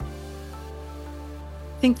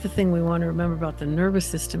think the thing we want to remember about the nervous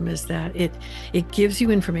system is that it gives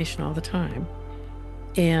you information all the time.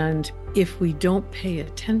 And if we don't pay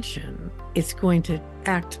attention, it's going to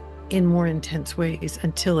act in more intense ways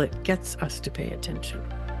until it gets us to pay attention.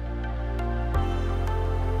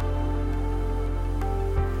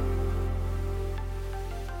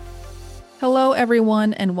 Hello,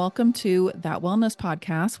 everyone, and welcome to That Wellness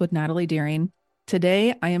Podcast with Natalie Deering.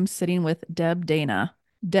 Today, I am sitting with Deb Dana.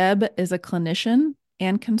 Deb is a clinician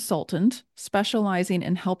and consultant specializing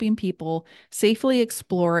in helping people safely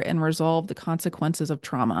explore and resolve the consequences of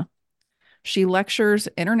trauma. She lectures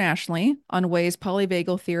internationally on ways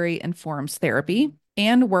polyvagal theory informs therapy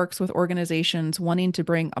and works with organizations wanting to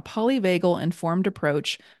bring a polyvagal informed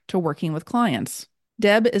approach to working with clients.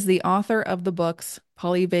 Deb is the author of the books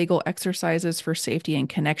Polyvagal Exercises for Safety and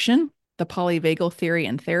Connection, The Polyvagal Theory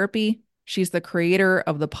and Therapy. She's the creator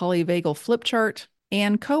of the Polyvagal Flip Chart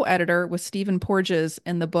and co-editor with Stephen Porges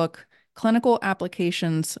in the book Clinical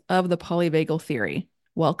Applications of the Polyvagal Theory.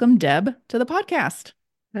 Welcome, Deb, to the podcast.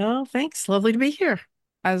 Well, thanks. Lovely to be here.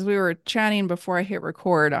 As we were chatting before I hit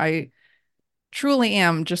record, I truly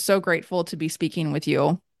am just so grateful to be speaking with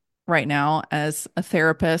you right now as a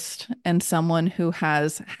therapist and someone who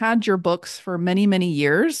has had your books for many, many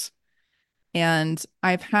years. And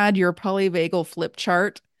I've had your polyvagal flip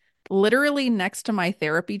chart literally next to my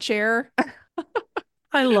therapy chair.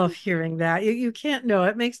 I love hearing that. You can't know.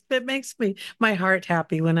 It makes me my heart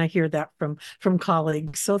happy when I hear that from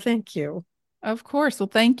colleagues. So thank you. Of course. Well,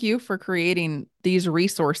 thank you for creating these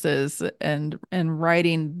resources and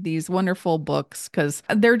writing these wonderful books because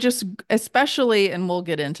they're just especially, and we'll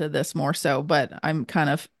get into this more so, but I'm kind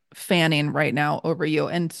of fanning right now over you.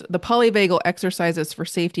 And the polyvagal exercises for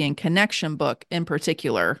safety and connection book in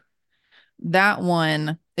particular, that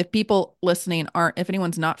one, if people listening aren't, if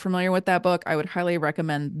anyone's not familiar with that book, I would highly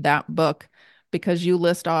recommend that book because you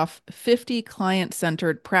list off 50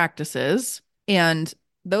 client-centered practices. And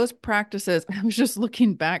those practices, I was just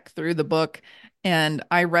looking back through the book and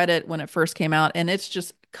I read it when it first came out, and it's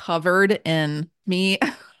just covered in me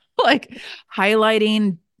like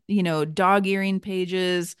highlighting, dog-earing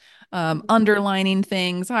pages, underlining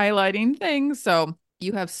things, highlighting things. So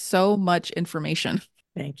you have so much information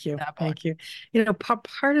in Thank you. that book. Thank you.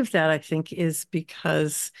 Part of that I think is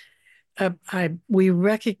because we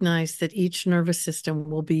recognize that each nervous system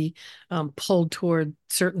will be pulled toward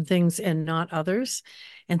certain things and not others.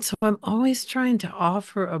 And so I'm always trying to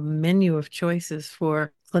offer a menu of choices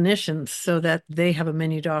for clinicians so that they have a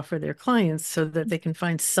menu to offer their clients so that they can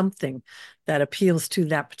find something that appeals to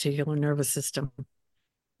that particular nervous system.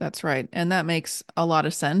 That's right. And that makes a lot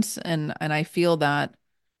of sense. And I feel that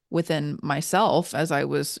within myself as I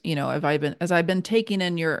was, as I've been taking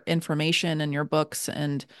in your information and your books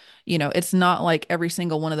and, it's not like every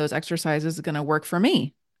single one of those exercises is going to work for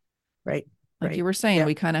me. Right. Like you Right. were saying, Yeah.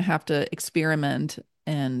 we kind of have to experiment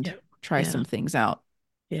and Yeah. try Yeah. some things out.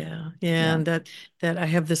 Yeah, yeah, Yeah. and that I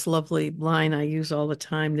have this lovely line I use all the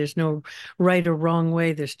time. There's no right or wrong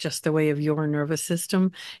way. There's just the way of your nervous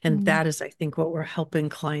system, and Mhm. that is, I think, what we're helping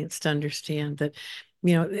clients to understand that,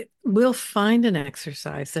 we'll find an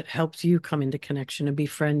exercise that helps you come into connection and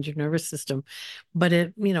befriend your nervous system, but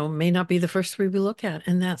it, may not be the first three we look at,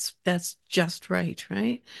 and that's just right,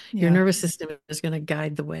 right? Your Yeah. nervous system is going to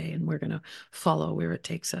guide the way, and we're going to follow where it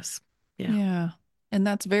takes us. Yeah. Yeah. And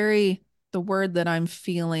that's very, the word that I'm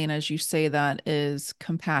feeling as you say that is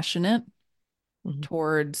compassionate Mhm.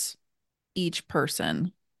 towards each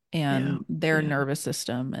person Yeah. and their Yeah. nervous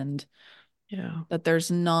system, and Yeah. that there's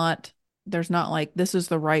not like this is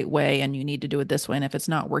the right way and you need to do it this way, and if it's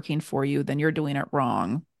not working for you then you're doing it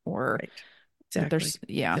wrong, or Right. that Exactly. there's,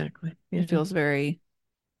 yeah, Exactly. it Yeah. feels very,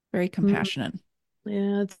 very Mm, compassionate.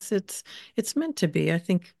 yeah, it's meant to be. I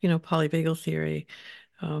think, polyvagal theory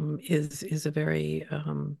is a very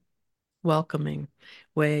welcoming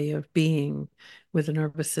way of being with the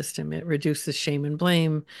nervous system. It reduces shame and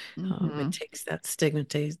blame. It Hmm. takes that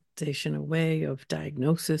stigmatization away of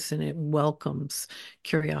diagnosis, and it welcomes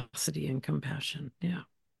curiosity and compassion. Yeah.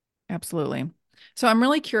 Absolutely. So I'm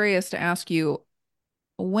really curious to ask you,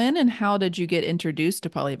 when and how did you get introduced to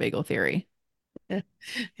polyvagal theory? Yeah,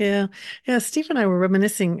 yeah, yeah. Steve and I were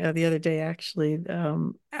reminiscing the other day. Actually,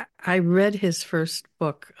 I read his first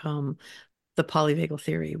book, "The Polyvagal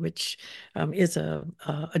Theory," which is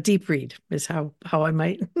a deep read, is how I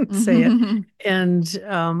might say it. And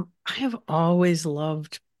I have always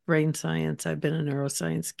loved brain science. I've been a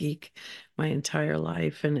neuroscience geek my entire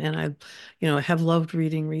life, and I, have loved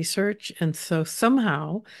reading research. And so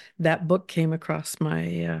somehow that book came across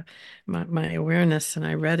my awareness, and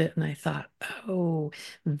I read it, and I thought, oh,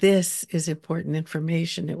 this is important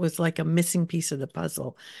information. It was like a missing piece of the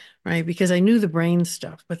puzzle, right? Because I knew the brain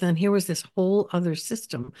stuff, but then here was this whole other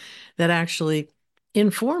system that actually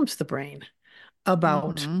informs the brain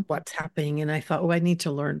about Mm-hmm. what's happening. And I thought, oh, I need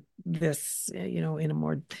to learn this, in a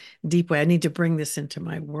more deep way. I need to bring this into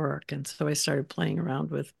my work. And so I started playing around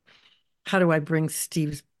with how do I bring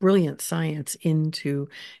Steve's brilliant science into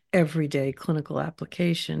everyday clinical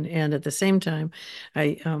application. And at the same time,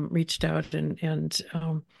 I reached out, and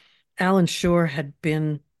Alan Shore had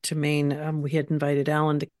been to Maine. We had invited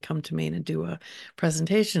Alan to come to Maine and do a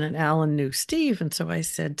presentation, and Alan knew Steve. And so I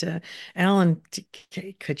said to Alan,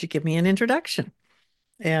 could you give me an introduction?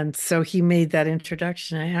 And so he made that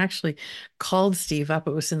introduction. I actually called Steve up.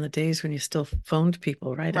 It was in the days when you still phoned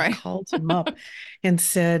people, right? I Right. called him up and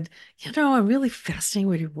said, I'm really fascinated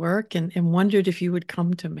with your work, and wondered if you would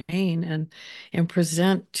come to Maine and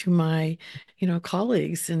present to my,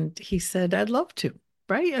 colleagues. And he said, I'd love to,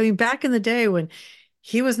 right? I mean, back in the day when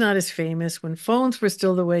he was not as famous, when phones were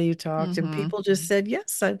still the way you talked, and Mm-hmm. people just said,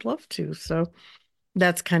 yes, I'd love to. So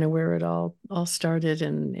that's kind of where it all started,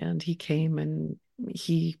 and he came, and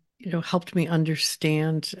he helped me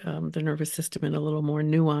understand the nervous system in a little more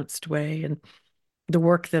nuanced way, and the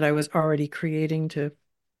work that I was already creating to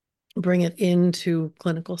bring it into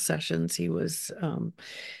clinical sessions. He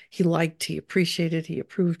appreciated, he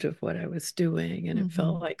approved of what I was doing, and it Mm-hmm.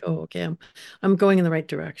 felt like, oh, okay, I'm going in the right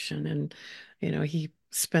direction. And he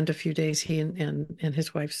spent a few days, he and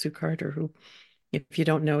his wife Sue Carter, who, if you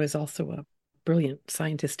don't know, is also a brilliant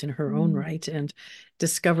scientist in her own Mm. right, and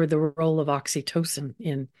discovered the role of oxytocin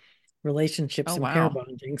in Oh, relationships and pair wow.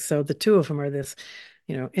 bonding. So the two of them are this,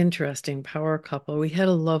 interesting power couple. We had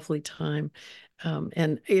a lovely time.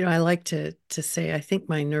 And I like to say I think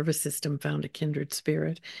my nervous system found a kindred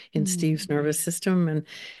spirit in Mm. Steve's nervous system, and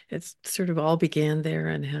it's sort of all began there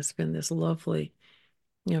and has been this lovely,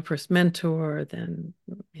 first mentor, then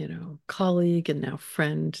colleague, and now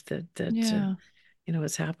friend that Yeah.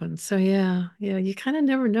 has happened. So yeah, yeah, you kind of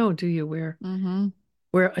never know, do you, Mm-hmm.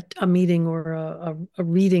 where a meeting or a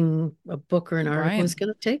reading a book or an article Right. is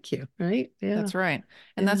going to take you, right? Yeah, That's right.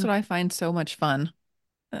 And that's yeah, what I find so much fun,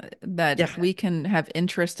 that yeah, we can have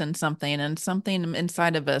interest in something and something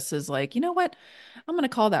inside of us is like, you know what? I'm going to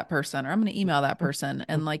call that person or I'm going to email that person.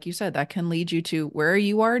 And like you said, that can lead you to where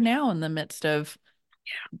you are now in the midst of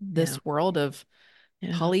yeah, this world of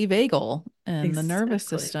yeah, polyvagal and the nervous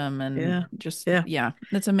exactly. system and Yeah, just, yeah, yeah,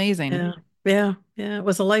 it's amazing. yeah, yeah, yeah. It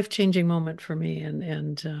was a life-changing moment for me,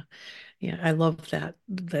 and yeah, I love that.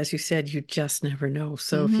 As you said, you just never know.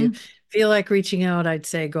 So if you Hmm. feel like reaching out, I'd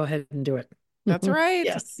say go ahead and do it. That's right.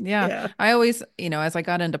 Yes, Yeah. yeah, I always, as I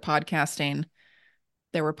got into podcasting,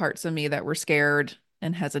 there were parts of me that were scared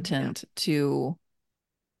and yeah. hesitant to,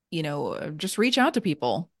 just reach out to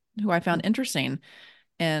people who I found interesting.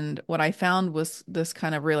 And what I found was this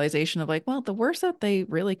kind of realization of like, well, the worst that they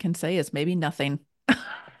really can say is maybe nothing.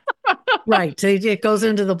 Right. It goes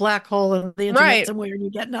into the black hole of the internet Right. somewhere and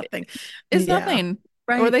you get nothing. It's Yeah. nothing.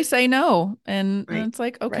 Or Right. they say no. And Right. it's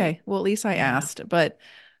like, Right. okay, well, at least I Yeah. asked. But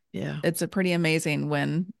Yeah. it's a pretty amazing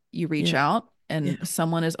when you reach Yeah. out Yeah. and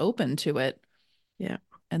someone is open to it. Yeah.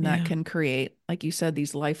 And that Yeah. can create, like you said,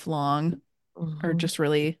 these lifelong or Hmm. just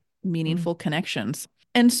really Hmm. meaningful connections.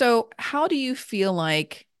 And so, how do you feel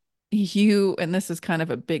like and this is kind of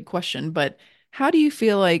a big question, but how do you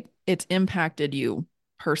feel like it's impacted you Mm.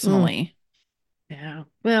 personally? Yeah.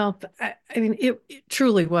 Well, I mean, it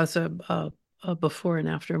truly was a before and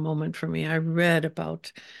after moment for me. I read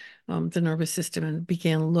about the nervous system and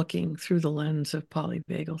began looking through the lens of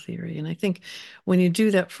polyvagal theory. And I think when you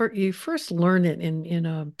do that, you first learn it in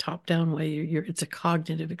a top-down way. It's a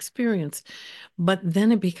cognitive experience, but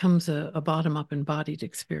then it becomes a bottom-up embodied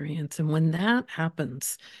experience. And when that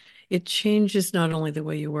happens, it changes not only the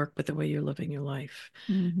way you work, but the way you're living your life,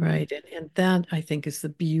 Hmm. right? And that, I think, is the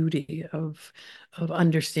beauty of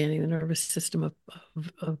understanding the nervous system,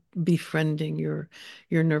 of befriending your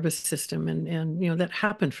nervous system. And that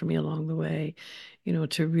happened for me along the way,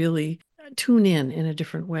 to really tune in a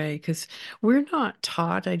different way, because we're not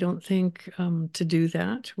taught, I don't think, to do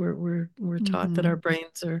that. We're taught that Hmm. our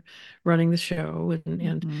brains are running the show,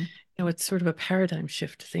 and Hmm. it's sort of a paradigm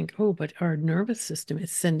shift to think, oh, but our nervous system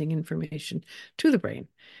is sending information to the brain.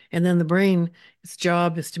 And then the brain, its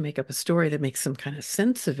job is to make up a story that makes some kind of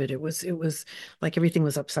sense of it. It was like everything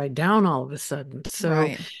was upside down all of a sudden. So,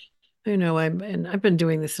 Right. I've been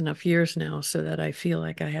doing this enough years now so that I feel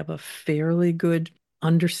like I have a fairly good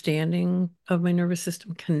understanding of my nervous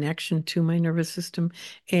system, connection to my nervous system.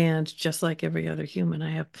 And just like every other human,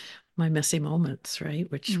 I have my messy moments, right?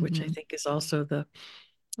 Which I Mm-hmm. think is also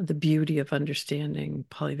the beauty of understanding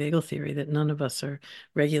polyvagal theory, that none of us are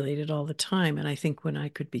regulated all the time. And I think when I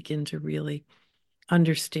could begin to really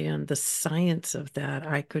understand the science of that,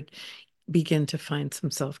 I could begin to find some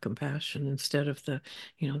self-compassion instead of the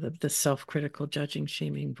self-critical, judging,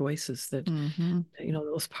 shaming voices that, Mm-hmm.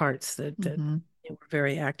 those parts that Mm-hmm. were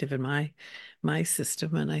very active in my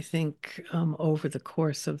system. And I think over the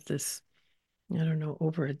course of this, I don't know,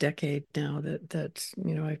 over a decade now, that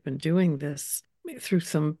I've been doing this through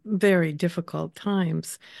some very difficult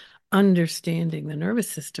times, understanding the nervous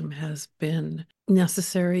system has been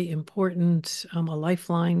necessary, important, a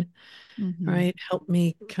lifeline, Mm-hmm. right? Help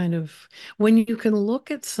me kind of, when you can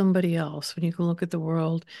look at somebody else, when you can look at the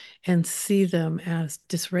world and see them as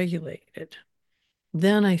dysregulated,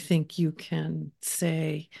 then I think you can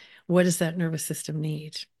say, what does that nervous system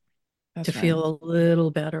need to That's right. feel a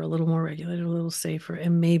little better, a little more regulated, a little safer?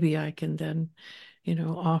 And maybe I can then,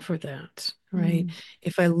 offer that, right? Mm.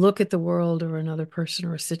 If I look at the world or another person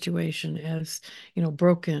or a situation as,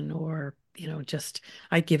 broken, or, just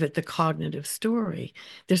I give it the cognitive story,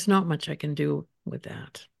 there's not much I can do with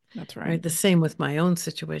that. That's right. Right. The same with my own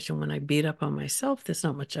situation. When I beat up on myself, there's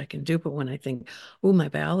not much I can do. But when I think, oh, my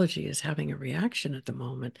biology is having a reaction at the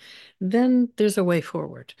moment, then there's a way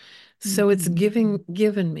forward. So it's Mm-hmm.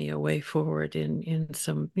 given me a way forward in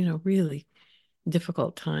some, really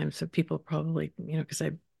difficult times. So people probably, because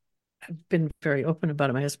I've been very open about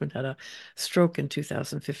it. My husband had a stroke in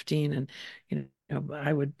 2015, and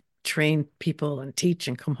I would train people and teach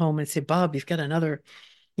and come home and say, Bob, you've got another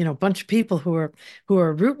bunch of people who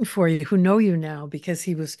are rooting for you, who know you now, because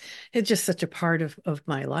it's just such a part of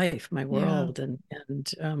my life, my Yeah. world. And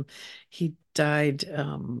he died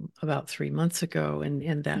about 3 months ago,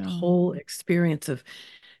 and that Yeah. whole experience of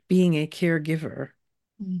being a caregiver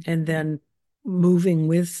Mm. and then moving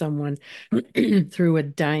with someone through a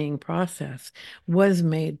dying process was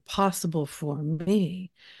made possible for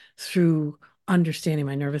me through understanding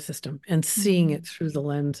my nervous system and seeing Mm. it through the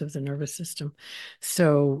lens of the nervous system.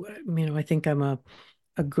 So, I think I'm a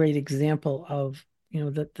great example of,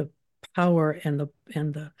 the power and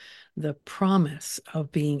the promise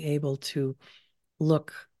of being able to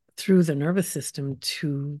look through the nervous system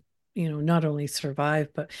to, not only survive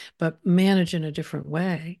but manage in a different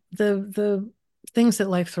way the things that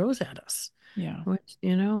life throws at us, Yeah. which,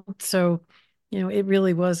 so, it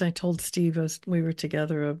really was. I told Steve as we were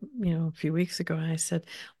together a few weeks ago, and I said,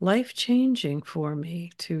 life changing for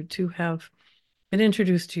me to have been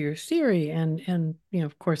introduced to your theory, and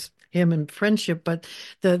of course him and friendship, but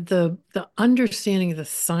the understanding of the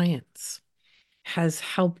science has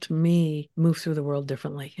helped me move through the world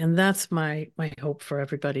differently. And that's my hope for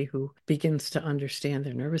everybody who begins to understand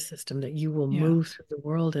their nervous system, that you will Yeah. move through the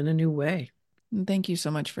world in a new way. And thank you so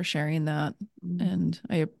much for sharing that. Mm. And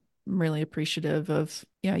I'm really appreciative of,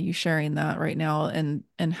 yeah, you sharing that right now, and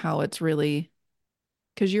how it's really,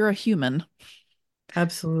 because you're a human.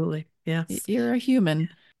 Absolutely. Yes. You're a human.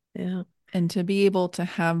 Yeah. And to be able to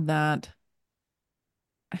have that,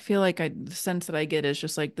 I feel like the sense that I get is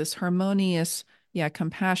just like this harmonious, yeah,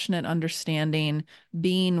 compassionate understanding,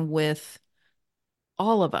 being with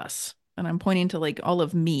all of us. And I'm pointing to like all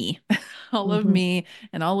of me, all of Hmm. me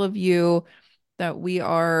and all of you, that we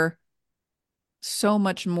are so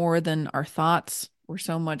much more than our thoughts. We're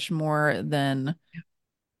so much more than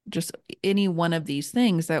just any one of these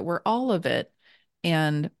things, that we're all of it.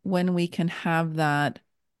 And when we can have that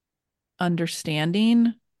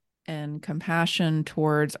understanding and compassion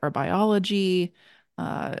towards our biology,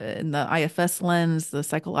 in the IFS lens, the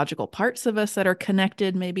psychological parts of us that are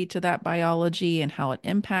connected maybe to that biology and how it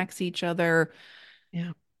impacts each other,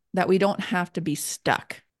 Yeah. that we don't have to be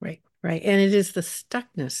stuck. Right. Right. And it is the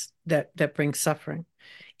stuckness that brings suffering.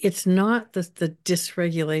 It's not the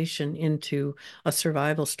dysregulation into a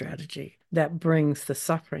survival strategy that brings the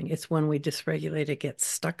suffering. It's when we dysregulate, it gets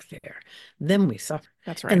stuck there. Then we suffer.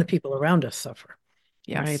 That's And right. the people around us suffer.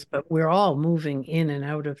 Right. Yes. But we're all moving in and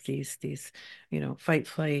out of these, fight,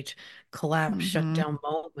 flight, collapse, Mm-hmm. shutdown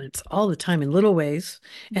moments all the time in little ways.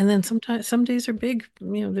 And then sometimes some days are big,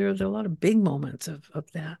 there are a lot of big moments of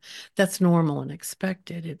that. That's normal and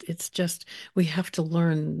expected. It's just we have to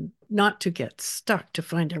learn not to get stuck, to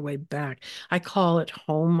find our way back. I call it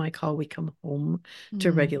home. We come home to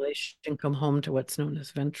Mm-hmm. regulation, come home to what's known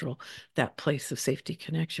as ventral, that place of safety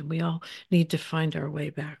connection. We all need to find our way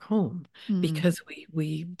back home Mm-hmm. because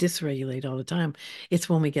we dysregulate all the time. It's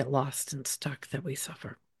when we get lost and stuck that we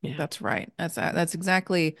suffer. Yeah. That's right. That's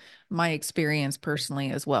exactly my experience personally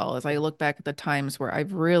as well. As I look back at the times where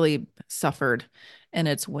I've really suffered, and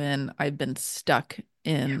it's when I've been stuck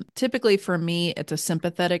Yeah. in, typically for me, it's a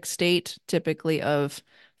sympathetic state, typically of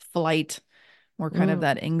flight or kind of Mm,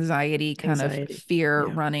 that anxiety, kind of anxiety. fear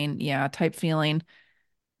Yeah. running, yeah, type feeling.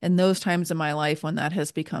 And those times in my life when that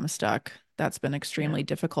has become stuck, that's been Yeah. extremely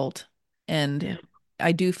difficult. And Yeah.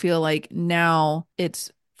 I do feel like now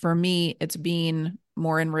for me, it's being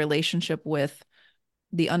more in relationship with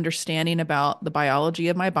the understanding about the biology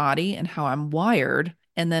of my body and how I'm wired,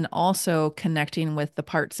 and then also connecting with the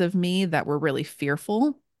parts of me that were really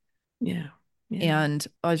fearful. Yeah. Yeah. And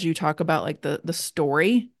as you talk about like the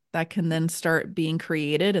story that can then start being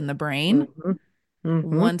created in the brain Mm-hmm.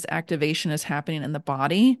 Mm-hmm. once activation is happening in the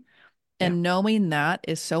body, Yeah. and knowing that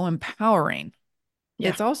is so empowering. Yeah.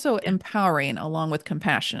 It's also Yeah. empowering along with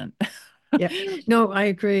compassion. Yeah. No, I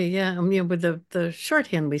agree. Yeah. With the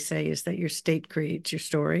shorthand we say is that your state creates your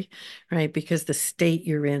story, right? Because the state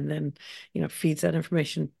you're in then, feeds that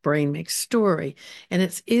information, brain makes story. And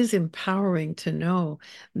it is empowering to know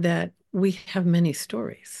that we have many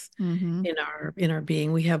stories Hmm. in our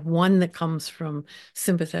being. We have one that comes from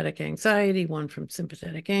sympathetic anxiety, one from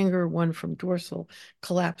sympathetic anger, one from dorsal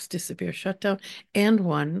collapse, disappear, shutdown, and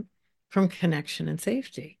one from connection and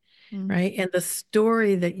safety. Mm. Right. And the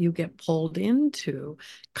story that you get pulled into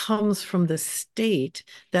comes from the state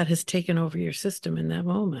that has taken over your system in that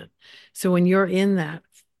moment. So when you're in that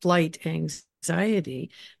flight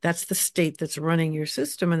anxiety, that's the state that's running your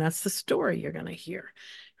system, and that's the story you're going to hear.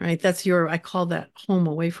 Right. I call that home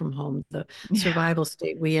away from home, the Yeah. survival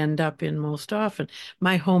state we end up in most often.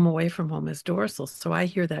 My home away from home is dorsal. So I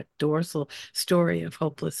hear that dorsal story of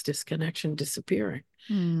hopeless disconnection disappearing.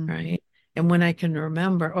 Mm. Right. And when I can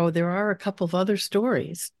remember, oh, there are a couple of other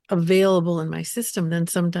stories available in my system, then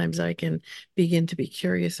sometimes I can begin to be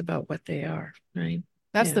curious about what they are. Right.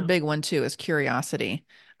 That's the Yeah. big one too, is curiosity.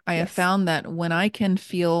 I have Yes. found that when I can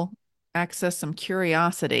feel access some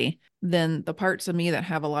curiosity, then the parts of me that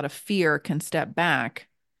have a lot of fear can step back.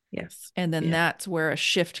 Yes. And then Yeah. that's where a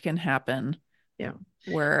shift can happen, Yeah.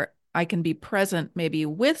 where I can be present maybe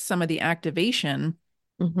with some of the activation,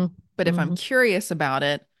 Hmm. but if I'm Hmm. curious about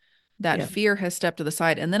it, that Yeah. fear has stepped to the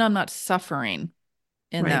side, and then I'm not suffering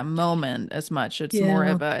in that Right. moment as much. It's more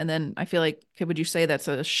Yeah. of a, and then I feel like, would you say that's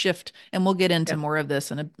a shift? And we'll get into Yeah. more of this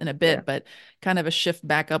in a Yeah. bit, but kind of a shift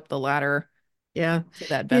back up the ladder Yeah. to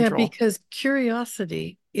that Yeah. ventral. Because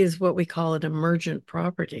curiosity is what we call an emergent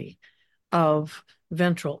property of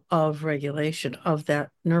ventral, of regulation, of that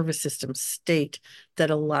nervous system state that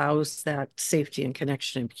allows that safety and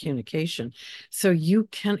connection and communication. So you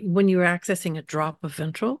can, when you're accessing a drop of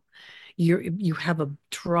ventral, you have a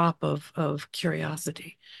drop of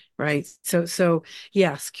curiosity, right? So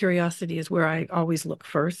yes, curiosity is where I always look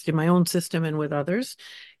first in my own system and with others.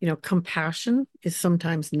 Compassion is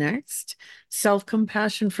sometimes next.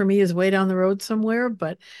 Self-compassion for me is way down the road somewhere,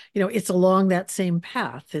 but it's along that same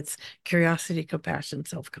path. It's curiosity, compassion,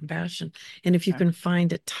 self-compassion. And if you Okay. can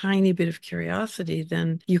find a tiny bit of curiosity,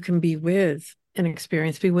 then you can be with an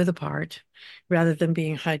experience, be with a part rather than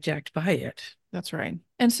being hijacked by it. That's right.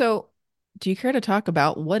 And so, do you care to talk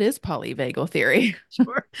about what is polyvagal theory?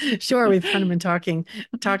 Sure, sure. We've kind of been talking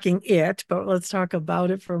it, but let's talk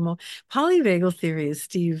about it for a moment. Polyvagal theory is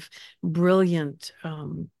Steve brilliant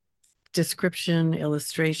description,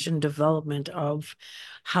 illustration, development of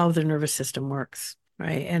how the nervous system works,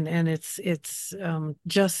 right? And it's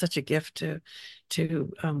just such a gift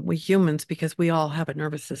to we humans because we all have a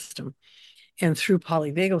nervous system. And through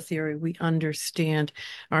polyvagal theory, we understand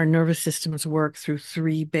our nervous systems work through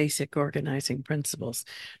three basic organizing principles: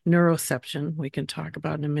 neuroception, we can talk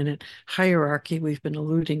about in a minute, hierarchy, we've been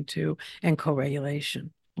alluding to, and co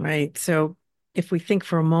regulation, right? So if we think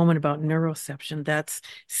for a moment about neuroception, that's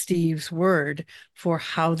Steve's word for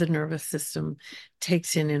how the nervous system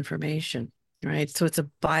takes in information, right? So it's a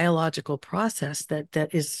biological process that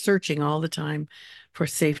is searching all the time for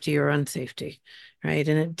safety or unsafety, right?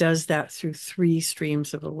 And it does that through three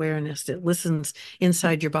streams of awareness. It listens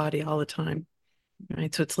inside your body all the time,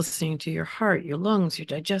 right? So it's listening to your heart, your lungs, your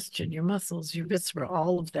digestion, your muscles, your viscera,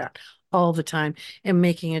 all of that all the time, and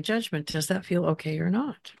making a judgment. Does that feel okay or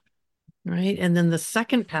not? Right. And then the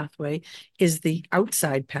second pathway is the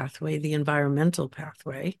outside pathway, the environmental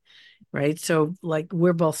pathway, right? So, like,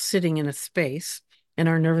 we're both sitting in a space and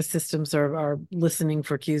our nervous systems are listening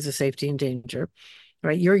for cues of safety and danger,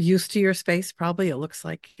 right? You're used to your space, probably. It looks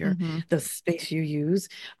like you're Hmm. the space you use.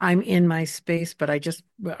 I'm in my space, but I just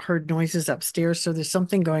heard noises upstairs. So there's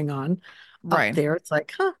something going on. Right. there. It's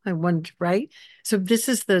like, huh, I wonder, right? So this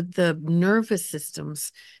is the nervous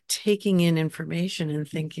system's taking in information and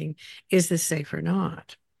thinking, is this safe or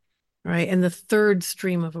not? Right. And the third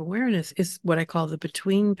stream of awareness is what I call the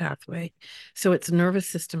between pathway. So it's nervous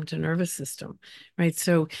system to nervous system, right?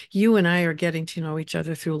 So you and I are getting to know each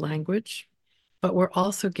other through language, but we're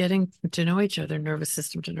also getting to know each other nervous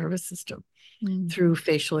system to nervous system Mm. through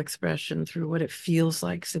facial expression, through what it feels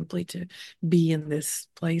like simply to be in this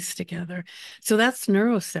place together. So that's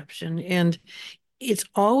neuroception. And it's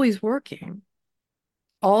always working.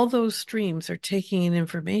 All those streams are taking in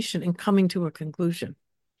information and coming to a conclusion.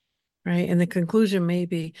 Right. And the conclusion may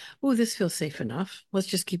be, oh, this feels safe enough. Let's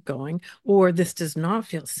just keep going. Or this does not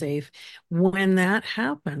feel safe. When that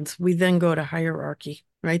happens, we then go to hierarchy,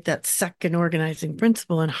 right? That second organizing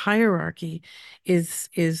principle. And hierarchy is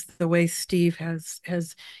the way Steve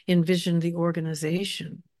has envisioned the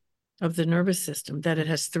organization of the nervous system, that it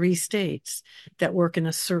has three states that work in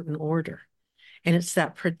a certain order. And it's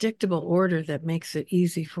that predictable order that makes it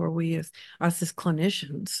easy for us as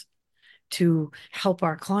clinicians to help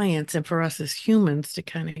our clients and for us as humans to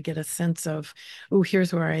kind of get a sense of, oh,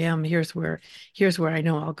 here's where I am, here's where I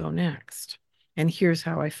know I'll go next. And here's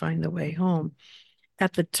how I find the way home.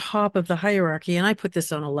 At the top of the hierarchy, and I put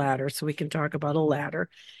this on a ladder so we can talk about a ladder.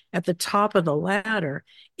 At the top of the ladder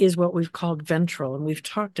is what we've called ventral, and we've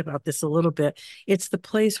talked about this a little bit. It's the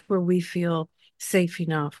place where we feel safe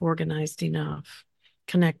enough, organized enough,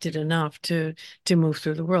 connected enough to move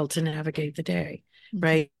through the world, to navigate the day, Mhm.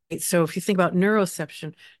 right? So if you think about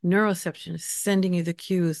neuroception is sending you the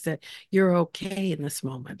cues that you're okay in this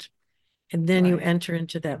moment. And then you Right. enter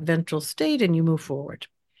into that ventral state and you move forward,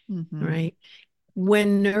 Hmm. right?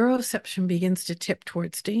 When neuroception begins to tip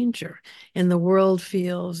towards danger and the world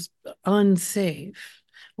feels unsafe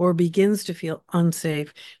or begins to feel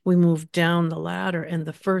unsafe, we move down the ladder. And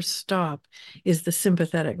the first stop is the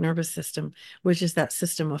sympathetic nervous system, which is that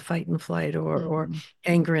system of fight and flight or Hmm.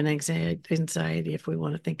 anger and anxiety, if we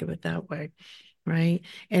want to think of it that way. Right.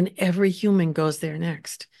 And every human goes there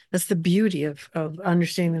next. That's the beauty of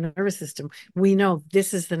understanding the nervous system. We know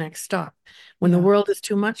this is the next stop. When the Yeah. world is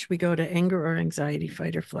too much, we go to anger or anxiety,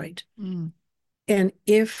 fight or flight. Mm. And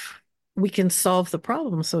if we can solve the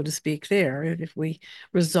problem, so to speak, there, if we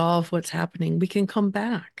resolve what's happening, we can come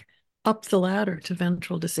back up the ladder to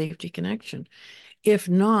ventral to safety connection. If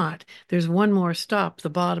not, there's one more stop, the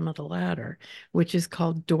bottom of the ladder, which is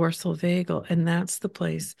called dorsal vagal. And that's the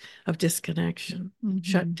place of disconnection,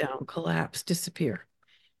 shut Hmm. down, collapse, disappear.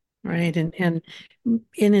 Right. And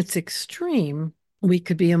in its extreme, we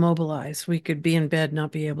could be immobilized. We could be in bed,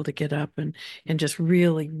 not be able to get up and just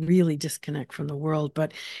really, really disconnect from the world.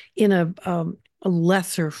 But in a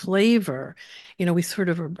lesser flavor, we sort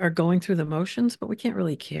of are going through the motions, but we can't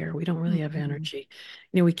really care. We don't really have Hmm. energy.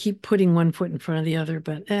 We keep putting one foot in front of the other,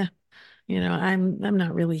 but I'm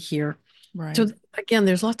not really here. So Right. again,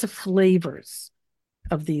 there's lots of flavors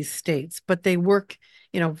of these states, but they work,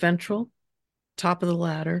 ventral, top of the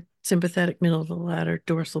ladder, sympathetic middle of the ladder,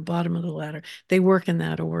 dorsal bottom of the ladder. They work in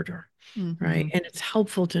that order, right? Hmm. And it's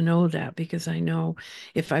helpful to know that because I know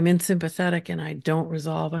if I'm in sympathetic and I don't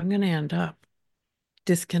resolve, I'm going to end up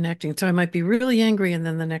disconnecting. So I might be really angry, and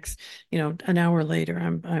then the next, an hour later,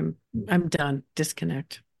 I'm done.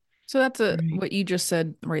 Disconnect. So that's Right. what you just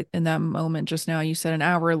said right in that moment just now. You said an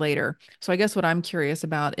hour later. So I guess what I'm curious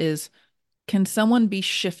about is, can someone be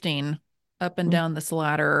shifting up and down this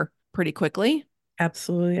ladder pretty quickly?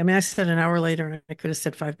 Absolutely. I mean, I said an hour later, and I could have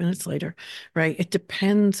said 5 minutes later, right? It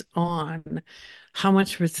depends on how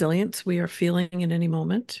much resilience we are feeling in any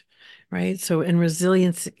moment, right? So, and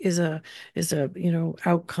resilience is a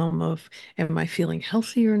outcome of, am I feeling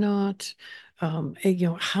healthy or not?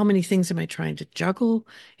 How many things am I trying to juggle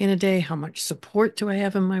in a day? How much support do I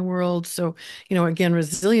have in my world? So, again,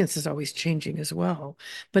 resilience is always changing as well.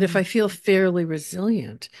 But if Mm. I feel fairly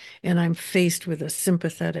resilient and I'm faced with a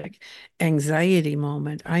sympathetic anxiety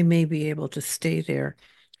moment, I may be able to stay there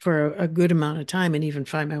for a good amount of time and even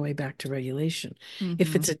find my way back to regulation. If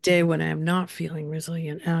Hmm. it's a day when I am not feeling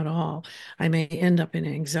resilient at all, I may end up in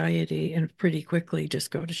anxiety and pretty quickly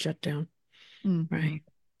just go to shutdown. Hmm. Right.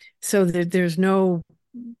 So there's no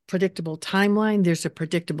predictable timeline. There's a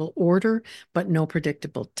predictable order, but no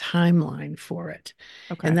predictable timeline for it.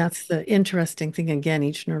 And Okay. that's the interesting thing. Again,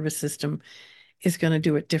 each nervous system is going to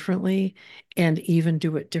do it differently and even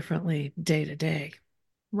do it differently day to day.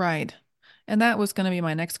 Right. And that was going to be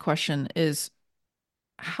my next question is,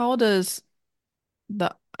 how does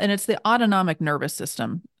and it's the autonomic nervous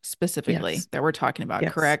system specifically Yes. that we're talking about,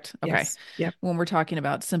 Yes. correct? Okay. Yes. Yep. When we're talking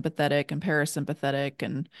about sympathetic and parasympathetic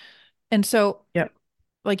and so Yep.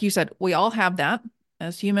 like you said, we all have that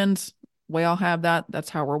as humans. We all have that. That's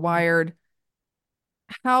how we're wired.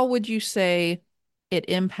 How would you say it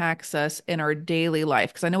impacts us in our daily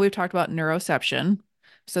life? Because I know we've talked about neuroception.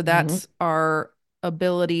 So Hmm. that's our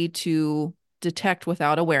ability to detect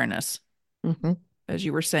without awareness, Hmm. as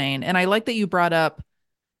you were saying. And I like that you brought up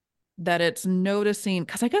that it's noticing,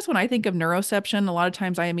 because I guess when I think of neuroception, a lot of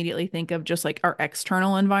times I immediately think of just like our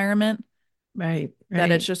external environment, Right,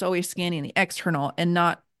 that it's right. just always scanning the external and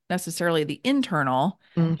not necessarily the internal.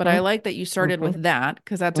 Hmm. But I like that you started Hmm. with that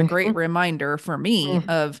because that's a great Hmm. reminder for me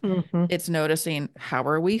of Hmm. it's noticing how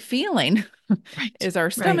are we feeling? Right, Is our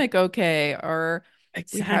right. stomach okay? Are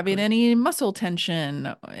we having Exactly. any muscle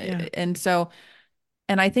tension? Yeah. And so,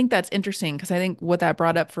 and I think that's interesting because I think what that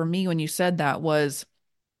brought up for me when you said that was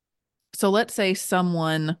so let's say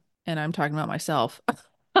someone, and I'm talking about myself,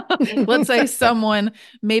 let's say someone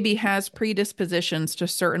maybe has predispositions to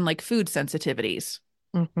certain like food sensitivities.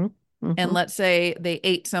 Hmm. And Hmm. let's say they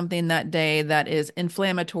ate something that day that is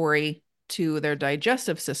inflammatory to their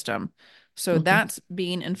digestive system. So Hmm. that's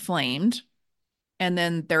being inflamed. And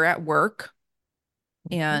then they're at work.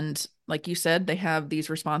 And like you said, they have these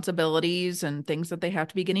responsibilities and things that they have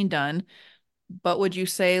to be getting done. But would you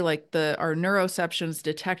say like the our neuroceptions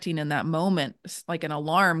detecting in that moment, like an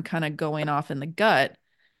alarm kind of going off in the gut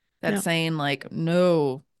that's Yeah, saying like,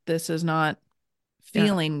 no, this is not yeah,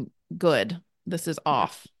 feeling good. This is yeah,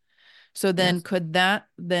 off. So then yes. could that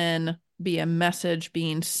then be a message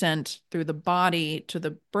being sent through the body to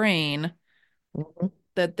the brain Hmm.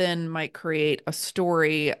 that then might create a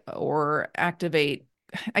story or activate,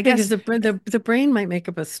 I Because guess, the brain might make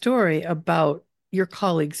up a story about your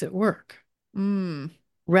colleagues at work mm,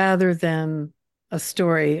 rather than a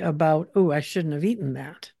story about, oh, I shouldn't have eaten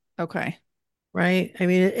that. okay. Right? I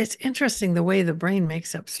mean, it's interesting the way the brain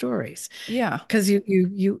makes up stories Yeah. because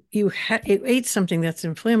you ate something that's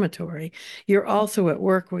inflammatory. You're also at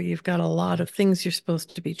work where you've got a lot of things you're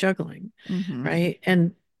supposed to be juggling, Hmm. right?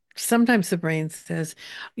 And sometimes the brain says,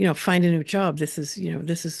 find a new job. This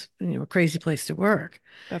is a crazy place to work,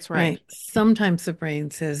 That's right. right? Sometimes the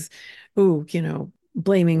brain says, ooh,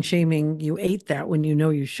 blaming, shaming, you ate that when you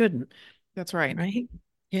know you shouldn't, That's right. right?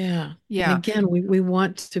 Yeah. And Yeah. again, we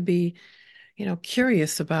want to be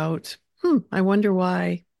curious about, I wonder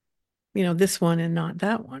why, this one and not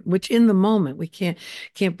that one, which in the moment we can't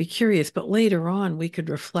be curious, but later on we could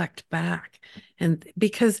reflect back. And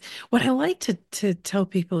because what I like to tell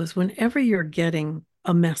people is whenever you're getting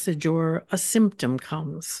a message or a symptom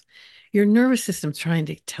comes, your nervous system's trying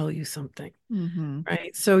to tell you something, Hmm.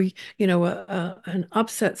 right? So, an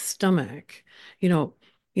upset stomach, you know,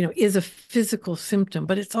 is a physical symptom,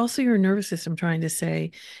 but it's also your nervous system trying to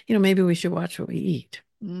say, maybe we should watch what we eat,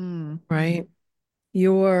 Mm, right?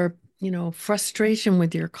 Your, frustration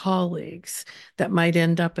with your colleagues that might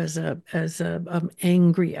end up as a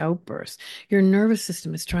angry outburst. Your nervous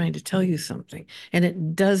system is trying to tell you something, and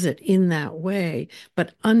it does it in that way.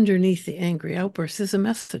 But underneath the angry outburst is a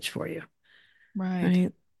message for you, right.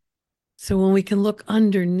 right? So when we can look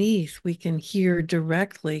underneath, we can hear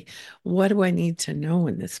directly, what do I need to know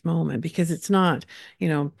in this moment? Because it's not,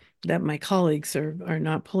 that my colleagues are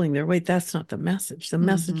not pulling their weight. That's not the message. The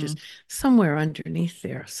message Hmm. is somewhere underneath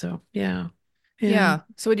there. So yeah. Yeah. Yeah.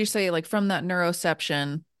 So would you say like from that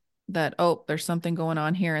neuroception that, oh, there's something going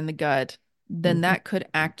on here in the gut, then Mhm. that could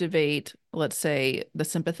activate, let's say, the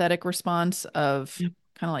sympathetic response of Yep.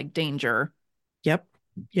 kind of like danger. Yep.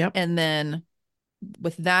 Yep. And then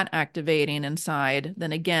with that activating inside,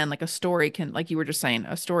 then again, like a story can, like you were just saying,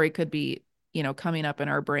 a story could be, coming up in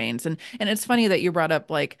our brains. And it's funny that you brought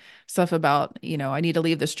up like stuff about, I need to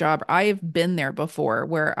leave this job. I've been there before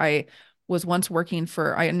where I was once working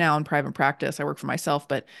for, I now in private practice, I work for myself,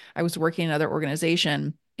 but I was working in another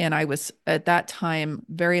organization. And I was at that time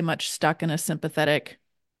very much stuck in a sympathetic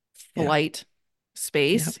Yeah. flight Yep.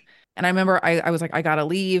 space. And I remember I was like, I gotta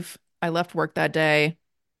leave. I left work that day.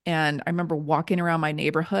 And I remember walking around my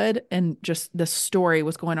neighborhood and just the story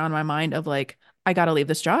was going on in my mind of like, I gotta leave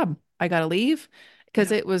this job. I gotta leave. Because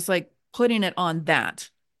Yep. it was like putting it on that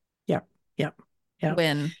Yep. Yep. Yep.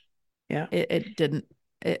 when Yeah. it didn't,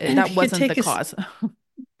 And if that you could wasn't the take a cause.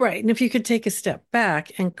 right, and if you could take a step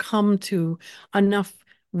back and come to enough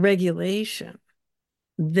regulation,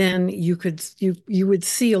 then you would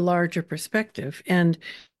see a larger perspective and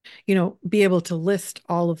be able to list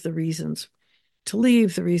all of the reasons to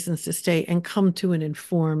leave, the reasons to stay, and come to an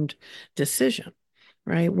informed decision,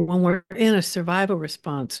 right? When we're in a survival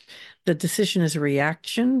response, the decision is a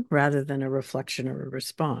reaction rather than a reflection or a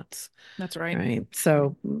response, That's right. right?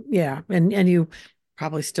 So yeah, and you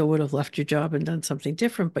probably still would have left your job and done something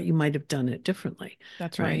different, but you might have done it differently,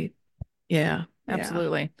 That's right. right? Yeah, yeah,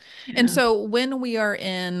 Absolutely. And yeah. so when we are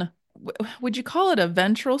in would you call it a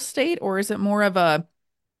ventral state, or is it more of a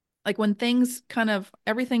like when things kind of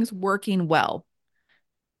everything's working well,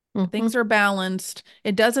 things Hmm. are balanced?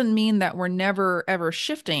 It doesn't mean that we're never ever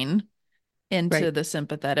shifting into Right, the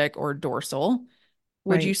sympathetic or dorsal.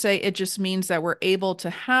 Would you right. say it just means that we're able to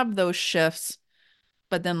have those shifts,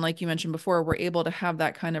 but then, like you mentioned before, we're able to have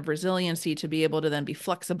that kind of resiliency to be able to then be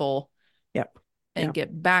flexible Yep. and Yep.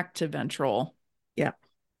 get back to ventral? Yeah.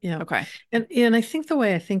 Yeah. Okay. And I think the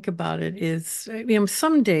way I think about it is,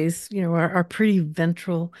 some days, are pretty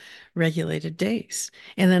ventral regulated days.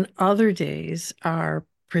 And then other days are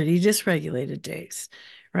pretty dysregulated days,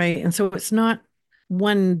 right? And so it's not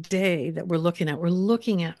one day that we're looking at. We're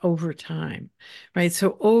looking at over time, right?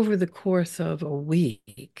 So over the course of a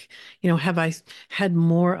week, have I had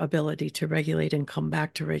more ability to regulate and come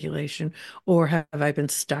back to regulation, or have I been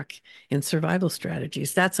stuck in survival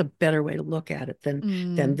strategies? That's a better way to look at it than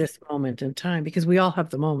Mm, this moment in time, because we all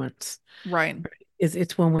have the moments. right.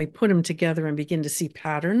 It's when we put them together and begin to see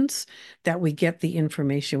patterns that we get the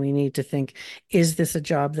information we need to think, is this a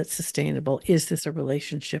job that's sustainable? Is this a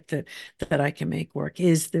relationship that I can make work?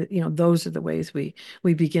 Those are the ways we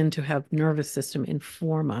begin to have nervous system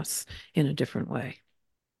inform us in a different way.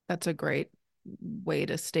 That's a great way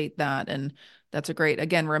to state that. And that's a great,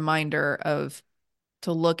 again, reminder of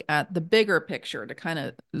to look at the bigger picture, to kind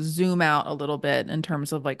of zoom out a little bit in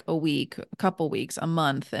terms of like a week, a couple weeks, a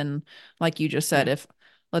month. And like you just said, Yeah. if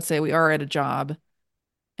let's say we are at a job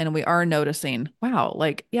and we are noticing, wow,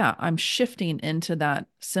 like, yeah, I'm shifting into that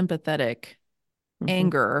sympathetic Hmm.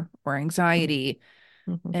 anger or anxiety.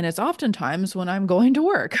 Hmm. And it's oftentimes when I'm going to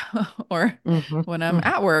work or Hmm. when I'm Hmm.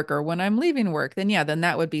 at work or when I'm leaving work, then yeah, then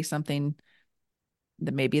that would be something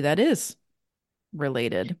that maybe that is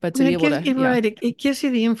related. But I to mean, be able to, yeah. it gives you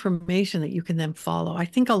the information that you can then follow. I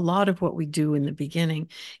think a lot of what we do in the beginning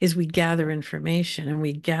is we gather information and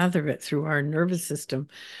we gather it through our nervous system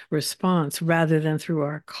response rather than through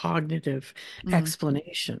our cognitive Mm,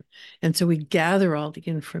 explanation. And so we gather all the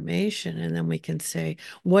information and then we can say,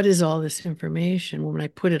 what is all this information? When I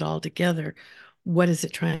put it all together, what is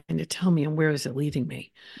it trying to tell me and where is it leading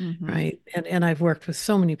me? hmm. Right. And I've worked with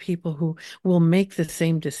so many people who will make the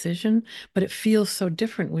same decision, but it feels so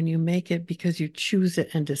different when you make it because you choose it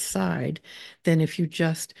and decide than if you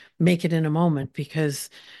just make it in a moment because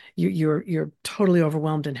you're totally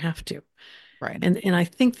overwhelmed and have to. Right. And I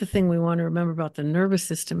think the thing we want to remember about the nervous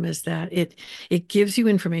system is that it gives you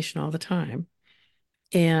information all the time.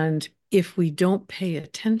 And if we don't pay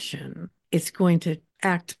attention, it's going to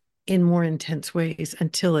act in more intense ways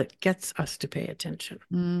until it gets us to pay attention,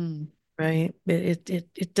 Mm, right?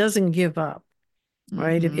 It doesn't give up,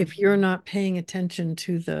 right? If hmm. you're not paying attention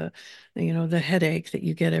to the headache that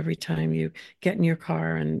you get every time you get in your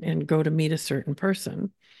car and go to meet a certain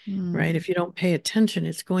person, Mm, right? If you don't pay attention,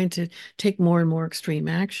 it's going to take more and more extreme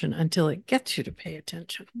action until it gets you to pay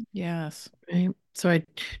attention, yes. right? So I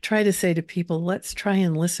try to say to people, let's try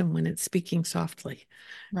and listen when it's speaking softly,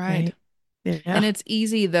 Right. right? And Yeah. it's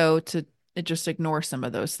easy though to just ignore some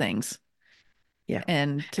of those things Yeah.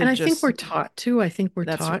 and to And I think we're just taught too. I think we're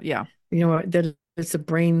that's taught, yeah. that it's a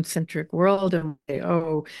brain-centric world and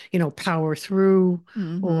power through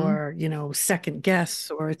Hmm. or, second guess,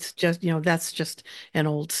 or it's just, that's just an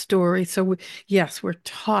old story. So yes, we're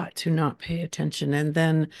taught to not pay attention. And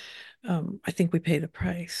then I think we pay the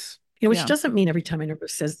price, which Yeah. doesn't mean every time a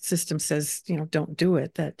system says, don't do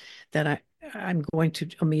it, that I'm going to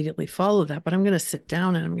immediately follow that, but I'm going to sit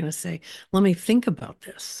down and I'm going to say, let me think about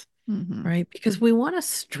this, Hmm. right? Because we want to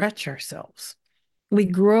stretch ourselves. We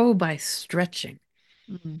grow by stretching,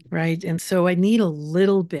 Hmm. right? And so I need a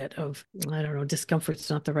little bit of, I don't know, discomfort's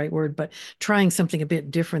not the right word, but trying something a bit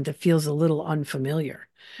different that feels a little unfamiliar,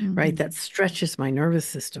 right? Hmm. That stretches my nervous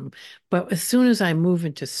system. But as soon as I move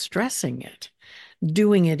into stressing it,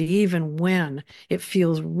 doing it even when it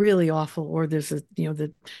feels really awful or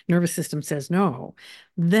the nervous system says no,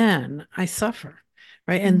 then I suffer,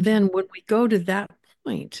 right? And Hmm. then when we go to that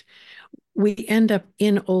point, we end up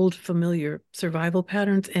in old familiar survival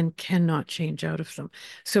patterns and cannot change out of them.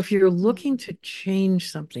 So if you're looking to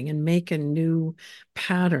change something and make a new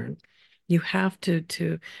pattern, you have to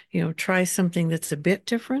try something that's a bit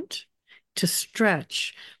different to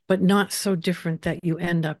stretch, but not so different that you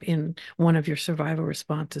end up in one of your survival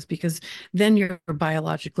responses, because then you're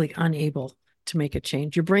biologically unable to make a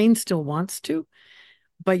change. Your brain still wants to,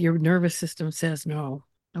 but your nervous system says no.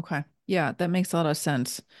 Okay. Yeah, that makes a lot of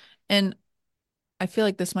sense. And I feel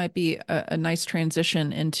like this might be a nice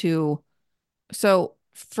transition into so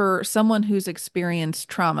for someone who's experienced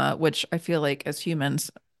trauma, which I feel like as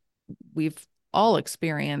humans, we've all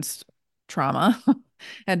experienced trauma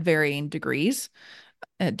at varying degrees.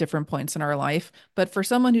 at different points in our life. But for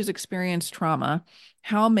someone who's experienced trauma,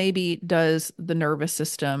 how maybe does the nervous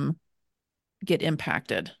system get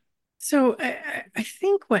impacted? So I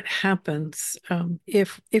think what happens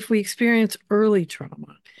if we experience early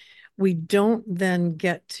trauma, we don't then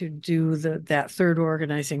get to do that third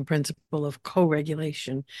organizing principle of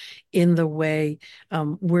co-regulation in the way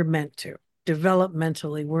we're meant to.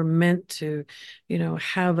 Developmentally, we're meant to,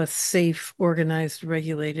 have a safe, organized,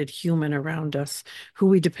 regulated human around us who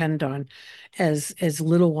we depend on as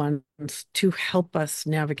little ones to help us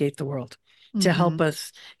navigate the world, to Mm-hmm. help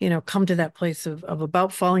us, come to that place of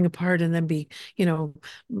about falling apart and then be,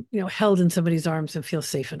 held in somebody's arms and feel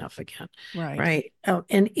safe enough again. Right. Right.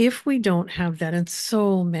 And if we don't have that, and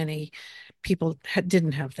so many people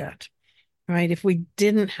didn't have that, right? If we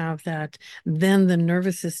didn't have that, then the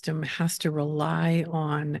nervous system has to rely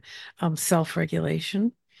on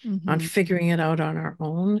self-regulation, on Mm-hmm. figuring it out on our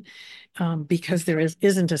own, because there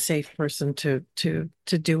isn't a safe person to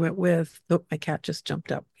do it with. Oh, my cat just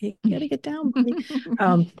jumped up. You gotta get down, buddy.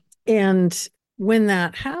 And when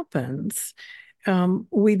that happens,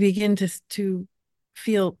 we begin to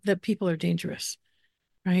feel that people are dangerous,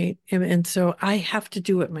 right? And so I have to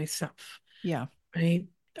do it myself, Yeah. right?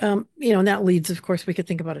 And that leads, of course, we could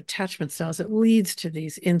think about attachment styles. It leads to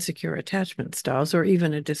these insecure attachment styles or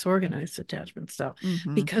even a disorganized attachment style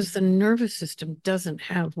Mm-hmm. because the nervous system doesn't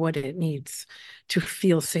have what it needs to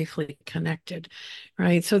feel safely connected,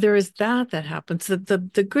 right? So there is that happens.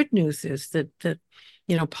 The good news is that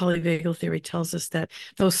polyvagal theory tells us that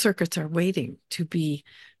those circuits are waiting to be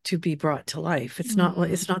brought to life. Mm.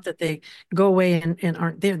 It's not that they go away and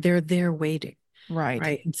aren't there. They're there waiting, Right.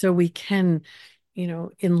 right? And so we can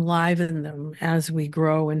enliven them as we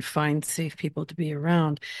grow and find safe people to be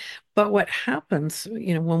around. But what happens,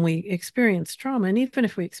 when we experience trauma, and even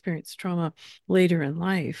if we experience trauma later in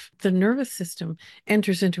life, the nervous system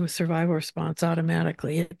enters into a survival response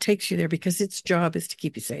automatically. It takes you there because its job is to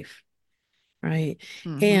keep you safe, right?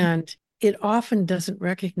 Mm-hmm. And it often doesn't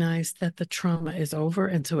recognize that the trauma is over.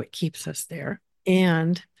 And so it keeps us there.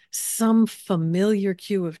 And some familiar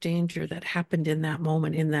cue of danger that happened in that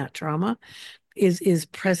moment in that trauma is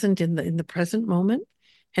present in the present moment,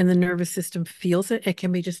 and the nervous system feels it. It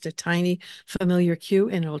can be just a tiny familiar cue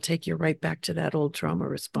and it'll take you right back to that old trauma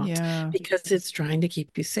response Yeah. because it's trying to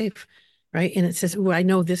keep you safe, right? And it says, oh, I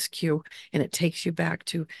know this cue, and it takes you back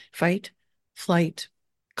to fight, flight,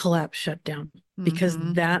 collapse, shutdown, because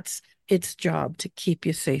Mm-hmm. that's its job, to keep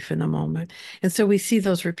you safe in the moment. And so we see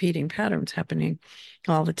those repeating patterns happening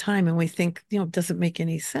all the time, and we think, it doesn't make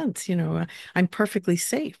any sense. I'm perfectly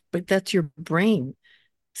safe, but that's your brain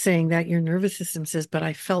saying that. Your nervous system says, but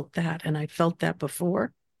I felt that, and I felt that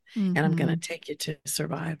before, and I'm going Mm-hmm. to take you to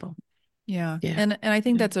survival. Yeah. Yeah. And I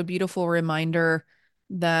think Yeah. that's a beautiful reminder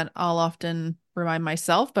that I'll often remind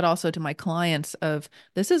myself, but also to my clients of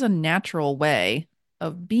this is a natural way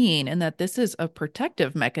of being and that this is a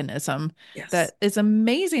protective mechanism Yes. that is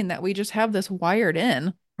amazing that we just have this wired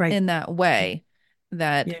Right. in that way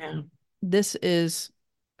that Yeah. this is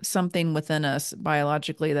something within us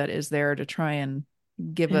biologically that is there to try and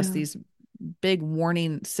give us Yeah. these big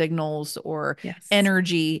warning signals or Yes.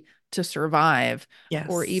 energy to survive,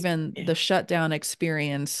 or Yes. even Yeah. the shutdown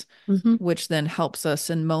experience, Hmm. which then helps us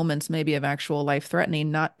in moments maybe of actual life threatening,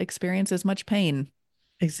 not experience as much pain.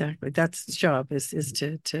 Exactly. That's its job, is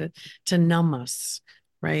to numb us,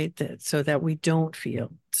 right? That so that we don't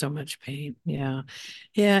feel so much pain. Yeah.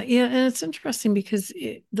 Yeah. Yeah. And it's interesting because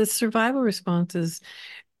the survival responses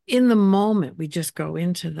in the moment, we just go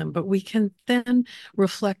into them, but we can then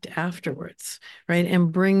reflect afterwards, right?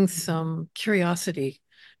 And bring some curiosity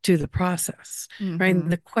to the process, right? And Mm-hmm.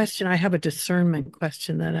 the question, I have a discernment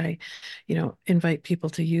question that I, invite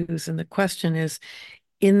people to use. And the question is,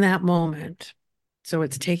 in that moment, so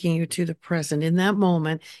it's taking you to the present, in that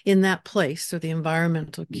moment, in that place, so the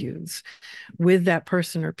environmental cues, with that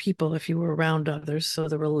person or people if you were around others, so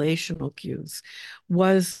the relational cues,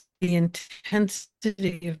 was the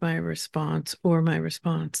intensity of my response or my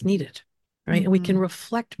response needed, right? And we Mm-hmm. can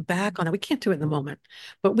reflect back on it. We can't do it in the moment,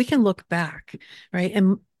 but we can look back, right?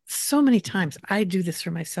 And so many times I do this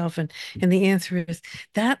for myself, and the answer is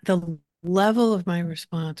that the level of my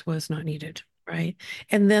response was not needed. Right.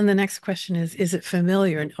 And then the next question is it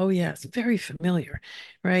familiar? And oh, yes, very familiar.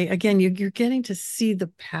 Right. Again, you're getting to see the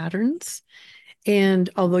patterns. And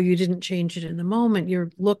although you didn't change it in the moment, you're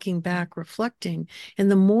looking back, reflecting. And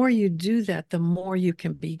the more you do that, the more you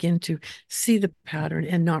can begin to see the pattern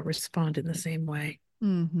and not respond in the same way.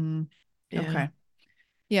 Mm-hmm. Yeah. Okay.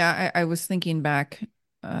 Yeah, I was thinking back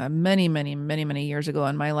many, many, many, many years ago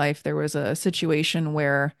in my life. There was a situation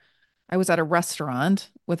where I was at a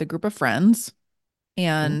restaurant with a group of friends,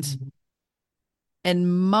 And Mhm. in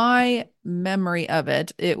my memory of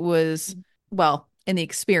it, it was, well, in the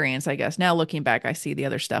experience, I guess. Now looking back, I see the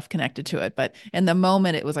other stuff connected to it. But in the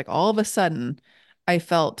moment, it was like all of a sudden, I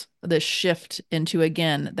felt the shift into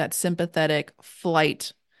again that sympathetic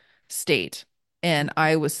flight state. And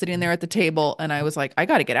I was sitting there at the table and I was like, I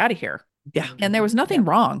got to get out of here. Yeah. And there was Yeah. nothing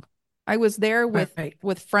wrong. I was there Right.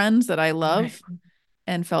 with friends that I Right. love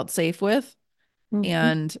and felt safe with, Mhm.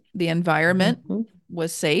 and the environment Mhm.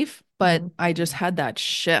 was safe, but Mhm. I just had that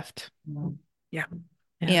shift. Yeah.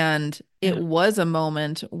 Yeah. And it Yeah. was a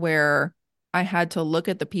moment where I had to look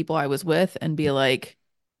at the people I was with and be like,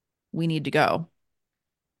 we need to go.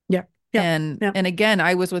 Yeah. Yeah. Yeah. And again,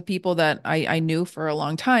 I was with people that I knew for a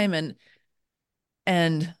long time,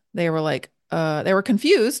 and they were like, they were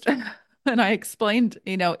confused. And I explained,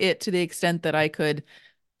 it to the extent that I could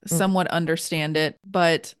Mm. somewhat understand it.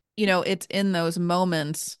 But, it's in those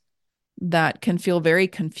moments that can feel very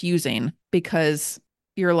confusing because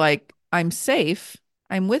you're like, I'm safe.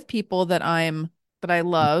 I'm with people that I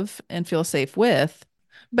love and feel safe with.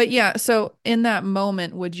 But yeah, so in that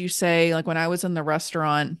moment, would you say, like when I was in the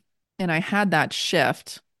restaurant and I had that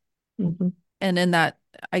shift, Mhm. and in that,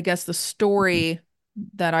 I guess the story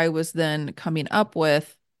that I was then coming up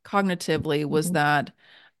with cognitively was Mhm. that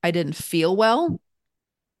I didn't feel well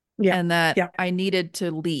Yeah. and that Yeah. I needed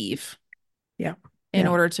to leave Yeah. in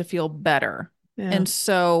Yeah. order to feel better. Yeah. And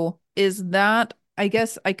so is that, I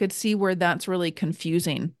guess I could see where that's really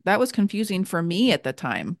confusing. That was confusing for me at the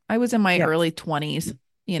time. I was in my Yeah. early 20s,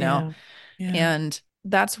 Yeah. Yeah. and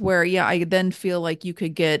that's where, yeah, I then feel like you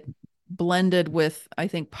could get blended with, I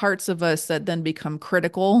think, parts of us that then become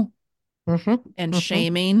critical Mhm. and Mhm.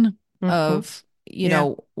 shaming Mhm. of,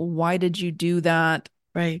 Yeah. why did you do that?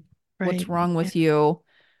 Right. What's Right. wrong Yeah. with you?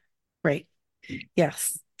 Right.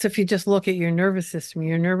 Yes. So if you just look at your nervous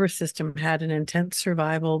system had an intense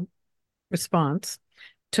survival response,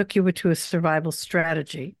 took you to a survival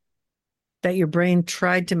strategy that your brain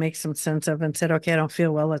tried to make some sense of and said, okay, I don't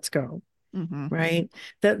feel well, let's go. Mm-hmm. Right.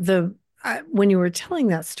 When you were telling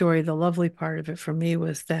that story, the lovely part of it for me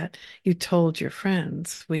was that you told your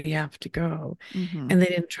friends we have to go, Mm-hmm. and they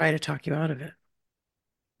didn't try to talk you out of it.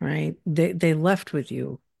 Right. They left with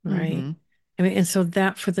you. Right. Mm-hmm. I mean, and so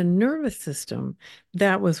that for the nervous system,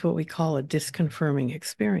 that was what we call a disconfirming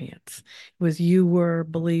experience. It was you were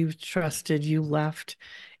believed, trusted, you left,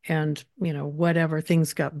 and whatever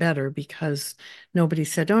things got better because nobody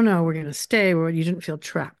said, "Oh no, we're going to stay," or you didn't feel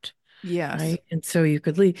trapped, Yes. right? And so you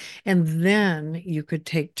could leave. And then you could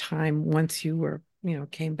take time once you were,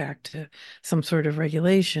 came back to some sort of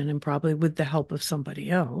regulation and probably with the help of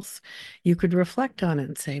somebody else, you could reflect on it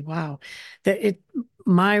and say, wow,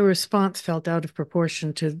 my response felt out of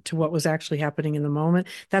proportion to what was actually happening in the moment.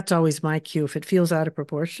 That's always my cue. If it feels out of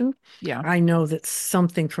proportion, Yeah. I know that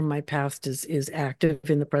something from my past is active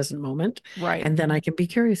in the present moment, Right. and then I can be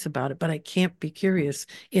curious about it. But I can't be curious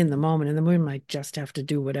in the moment. In the moment, I just have to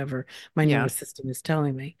do whatever my Yeah. nervous system is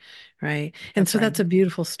telling me, right? And That's so right. that's a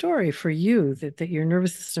beautiful story for you that your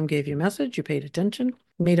nervous system gave you a message, you paid attention,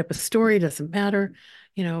 made up a story, doesn't matter,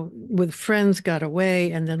 with friends got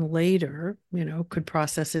away, and then later, could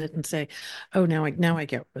process it and say, oh, now I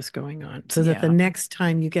get what's going on. So that the Yeah. next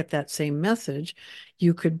time you get that same message,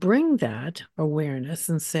 you could bring that awareness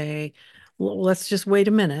and say, well, let's just wait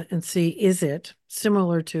a minute and see, is it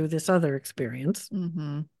similar to this other experience?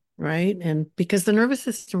 Mm-hmm. Right? And because the nervous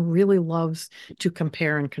system really loves to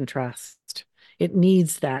compare and contrast, it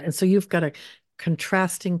needs that. And so you've got a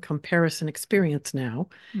contrasting comparison experience now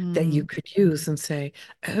that you Mm-hmm. could use and say,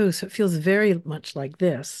 oh, so it feels very much like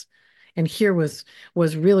this. And here was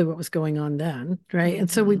really what was going on then, right? And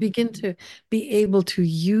so we Mm-hmm. begin to be able to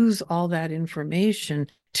use all that information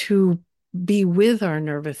to be with our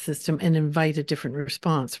nervous system and invite a different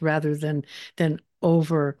response rather than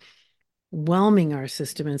overwhelming our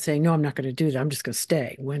system and saying, no, I'm not going to do that. I'm just going to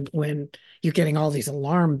stay when you're getting all these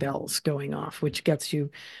alarm bells going off, which gets you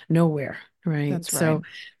nowhere. Right. That's right.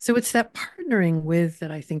 So it's that partnering with that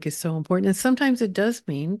I think is so important. And sometimes it does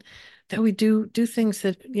mean that we do things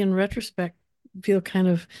that in retrospect feel kind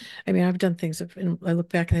of, I mean, I've done things that and I look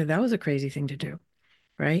back and say, that was a crazy thing to do.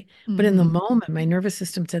 Right. But in the Mm-hmm. moment, my nervous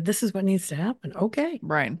system said, this is what needs to happen. Okay.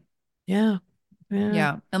 Right. Yeah. Yeah.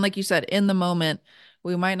 Yeah. And like you said, in the moment,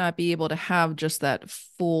 we might not be able to have just that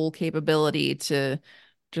full capability to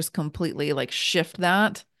just completely like shift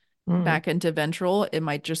that Mm. back into ventral. It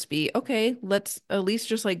might just be, okay, let's at least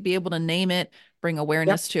just like be able to name it, bring Yep.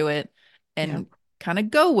 awareness to it, Yep. and kind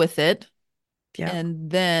of go with it. Yep.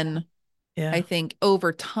 And then I Yeah. think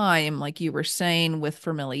over time, like you were saying, with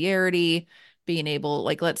familiarity, being able,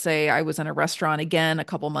 like, let's say I was in a restaurant again a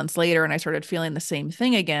couple months later and I started feeling the same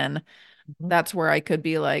thing again, Mhm. that's where I could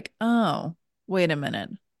be like, oh, wait a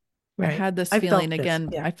minute. I Right. had this I feeling felt this. again.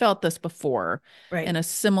 Yeah. I felt this before in Right. a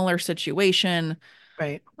similar situation.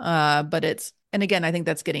 Right. But it's, and again, I think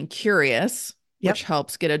that's getting curious, which Yep.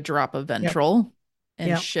 helps get a drop of Yep. ventral and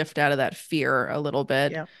Yep. shift out of that fear a little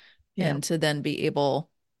bit, Yep. and Yep. to then be able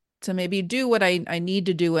to maybe do what I need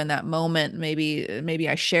to do in that moment. Maybe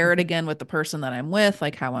I share it Mhm. again with the person that I'm with,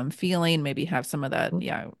 like how I'm feeling, maybe have some of that, Mhm.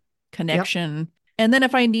 yeah, Yep. connection. And then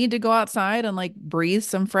if I need to go outside and like breathe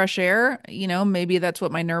some fresh air, maybe that's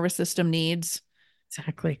what my nervous system needs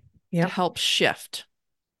Exactly. to Yep. help shift.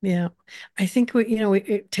 Yeah. I think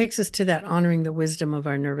it takes us to that honoring the wisdom of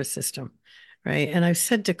our nervous system, right? And I've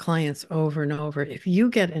said to clients over and over, if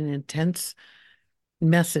you get an intense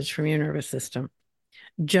message from your nervous system,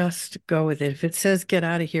 just go with it. If it says get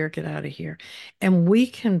out of here, get out of here. And we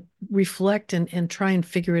can reflect and try and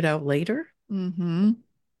figure it out later. Mm-hmm.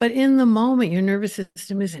 But in the moment, your nervous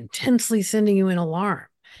system is intensely sending you an alarm.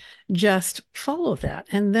 Just follow that.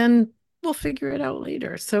 And then we'll figure it out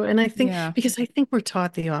later. So, and I think, Yeah. because I think we're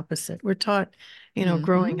taught the opposite. We're taught,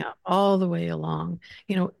 growing Mm-hmm. up all the way along,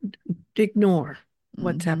 ignore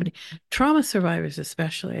what's Mm-hmm. happening. Trauma survivors,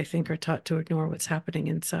 especially, I think, are taught to ignore what's happening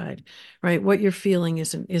inside, right? What you're feeling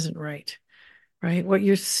isn't right, right? What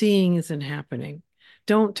you're seeing isn't happening.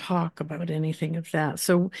 Don't talk about anything of that.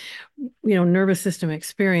 So, nervous system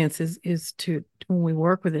experience is to, when we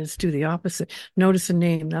work with it, is do the opposite. Notice a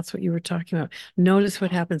name. That's what you were talking about. Notice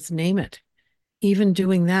what happens. Name it. Even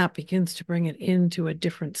doing that begins to bring it into a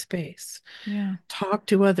different space. Yeah. Talk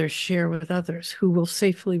to others, share with others who will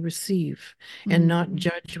safely receive and not Mm-hmm.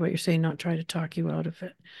 judge what you're saying, not try to talk you out of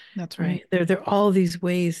it. That's right. Right. There are all these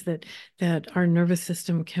ways that our nervous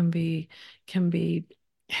system can be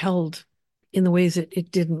held in the ways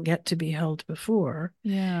it didn't get to be held before.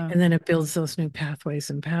 Yeah, And then it builds those new pathways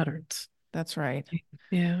and patterns. that's right.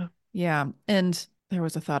 Yeah. Yeah. And there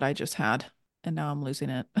was a thought I just had, and now I'm losing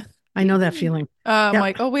it. I know that feeling. I'm Yep.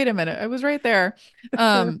 like, oh, wait a minute. I was right there.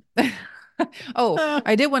 Um, oh,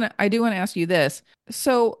 I do want to ask you this.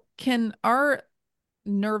 So, can our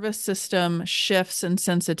nervous system shifts and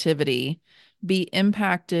sensitivity be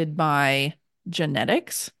impacted by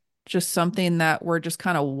genetics? Just something that we're just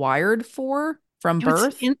kind of wired for from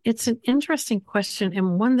birth? It's an interesting question,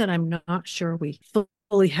 and one that I'm not sure we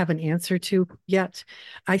fully have an answer to yet.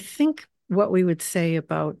 I think what we would say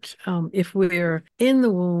about, if we're in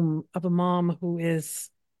the womb of a mom who is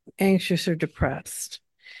anxious or depressed,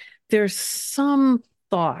 there's some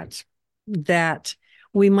thought that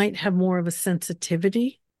we might have more of a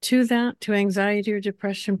sensitivity to that, to anxiety or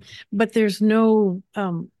depression, but there's no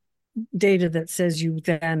data that says you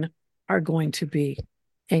then are going to be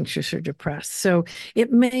anxious or depressed. So it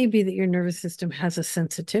may be that your nervous system has a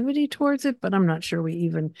sensitivity towards it, but I'm not sure we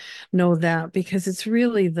even know that, because it's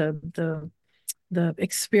really the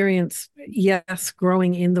experience. Yes,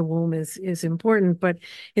 growing in the womb is important, but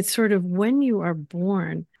it's sort of when you are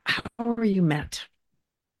born, how are you met?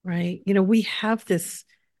 Right? We have this,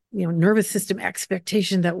 nervous system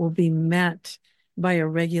expectation that will be met by a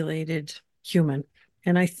regulated human.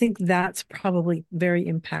 And I think that's probably very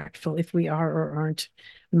impactful if we are or aren't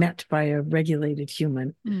met by a regulated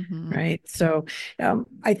human. Mm-hmm. Right. So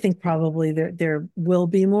I think probably there will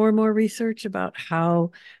be more and more research about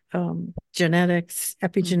how genetics, Mm-hmm.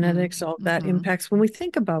 epigenetics, all that Mm-hmm. impacts. When we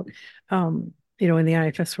think about, in the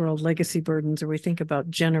IFS world, legacy burdens, or we think about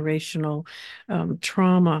generational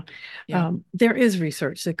trauma, Yeah. there is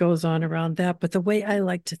research that goes on around that. But the way I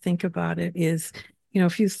like to think about it is,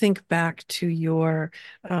 if you think back to your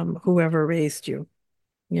whoever raised you,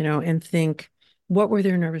 and think, what were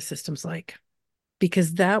their nervous systems like?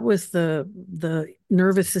 Because that was the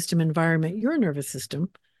nervous system environment your nervous system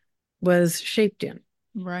was shaped in,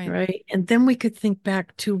 Right. right? And then we could think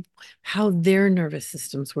back to how their nervous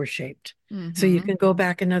systems were shaped. So you Mm-hmm. can go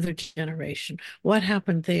back another generation. What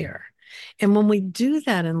happened there? And when we do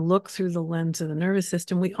that and look through the lens of the nervous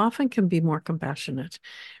system, we often can be more compassionate,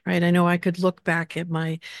 right? I know I could look back at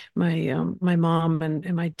my mom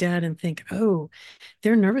and my dad and think, oh,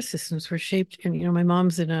 their nervous systems were shaped. And my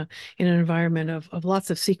mom's in an environment of lots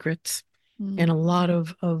of secrets and Mm. a lot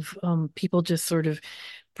of people just sort of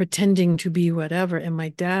pretending to be whatever. And my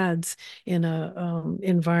dad's in a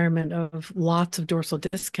environment of lots of dorsal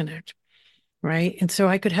disconnect, right? And so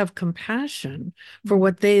I could have compassion for Mm.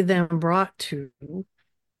 what they then brought to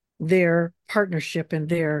their partnership and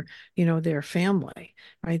their family,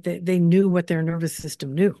 right? They knew what their nervous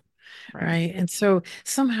system knew. Right. right? And so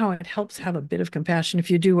somehow it helps have a bit of compassion. If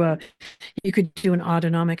you do you could do an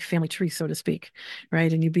autonomic family tree, so to speak,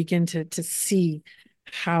 right? And you begin to see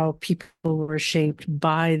how people were shaped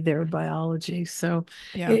by their biology. So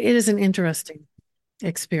Yeah. it is an interesting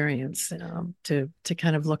experience to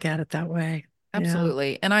kind of look at it that way. Yeah.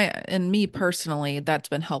 Absolutely. And me personally, that's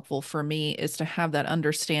been helpful for me is to have that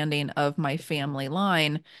understanding of my family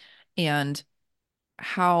line and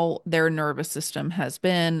how their nervous system has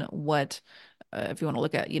been, what, if you want to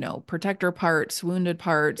look at, protector parts, wounded Yep.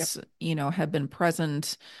 parts, have been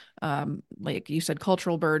present, like you said,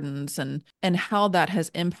 cultural burdens and how that has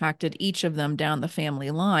impacted each of them down the family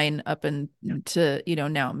line up Yep. into,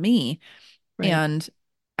 now me. Right. And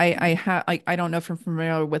I don't know if I'm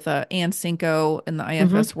familiar with Anne Cinco in the Hmm.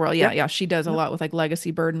 IFS world. Yeah, Yep. yeah, she does a Yep. lot with like legacy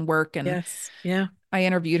burden work, and Yes. Yeah. I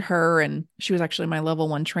interviewed her, and she was actually my level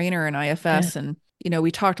one trainer in Yeah. IFS, and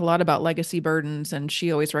we talked a lot about legacy burdens, and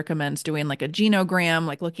she always recommends doing like a genogram,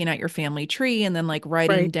 like looking at your family tree, and then like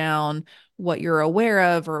writing Right. down what you're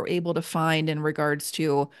aware of or able to find in regards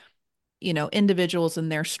to individuals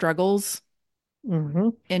and their struggles Hmm.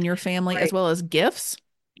 in your family, as Right. well as gifts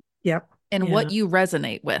Yep. and what Yeah. you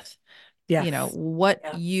resonate with, Yes. what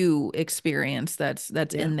Yeah. you experience that's Yeah.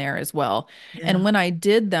 in there as well. And Yeah. when I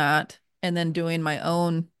did that and then doing my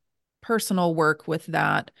own personal work with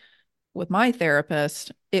that with my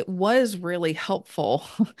therapist, it was really helpful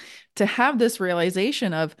to have this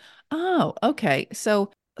realization of, oh, okay,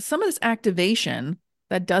 so some of this activation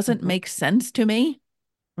that doesn't Hmm. make sense to me,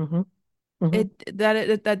 Hmm. Hmm.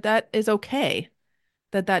 that is okay,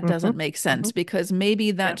 that Hmm. doesn't make Hmm. sense because maybe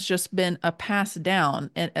Yeah. that's just been a pass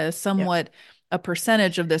down and a Yeah. somewhat a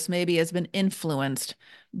percentage of this maybe has been influenced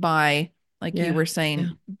by, like you Yeah. were saying,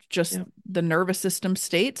 Yeah. just Yeah. the nervous system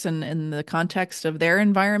states and in the context of their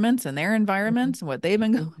environments and their Hmm. environments and what they've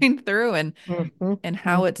been Hmm. going through Hmm. and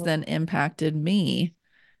how it's Hmm. then impacted me.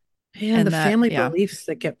 And the And that, family yeah, beliefs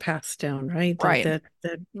that get passed down, right? That right. that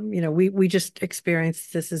that we just experience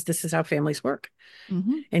this is how families work.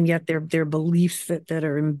 Hmm. And yet they're beliefs that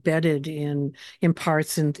are embedded in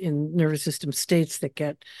parts in nervous system states that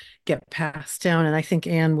get passed down. And I think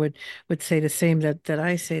Anne would say the same that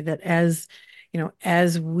I say, that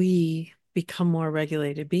as we become more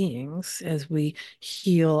regulated beings, as we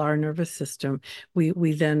heal our nervous system,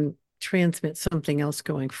 we then transmit something else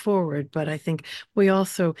going forward. But I think we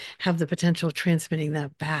also have the potential of transmitting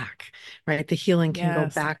that back, right? The healing can go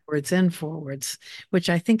Yes. backwards and forwards, which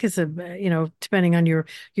I think is depending on your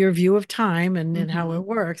view of time and how Hmm. it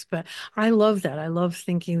works. But I love that. I love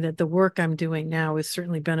thinking that the work I'm doing now is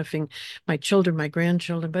certainly benefiting my children, my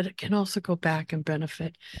grandchildren, but it can also go back and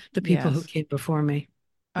benefit the people who Yes. came before me.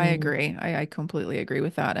 I Mm, agree. I completely agree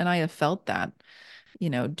with that. And I have felt that,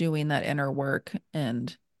 doing that inner work.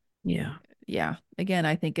 And yeah, yeah, again,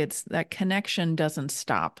 I think it's that connection doesn't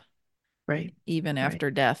stop right, even right.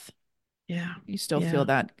 after death. Yeah, You still feel yeah.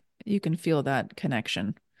 that, you can feel that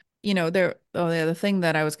connection. The other thing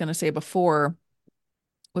that I was going to say before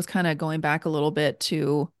was kind of going back a little bit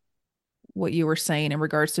to what you were saying in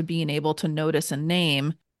regards to being able to notice and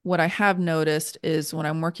name. What I have noticed is when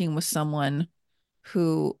I'm working with someone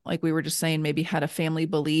who, like we were just saying, maybe had a family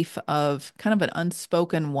belief of kind of an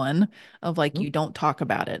unspoken one of like, Mhm. you don't talk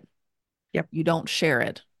about it, Yep, you don't share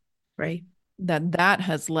it, right. that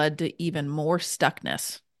has led to even more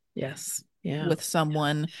stuckness Yes, yeah, with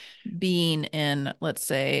someone being in, let's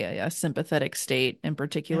say, a sympathetic state in yeah,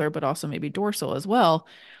 particular, but also maybe dorsal as well,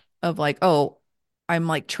 of like, oh, I'm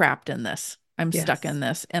like trapped in this. I'm stuck in yes,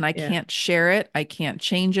 this and I yeah, can't share it. I can't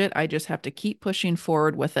change it. I just have to keep pushing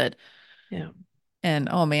forward with it. yeah. And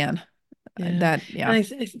oh man, Yeah. that, And yeah.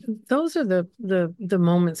 those are the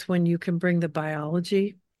moments when you can bring the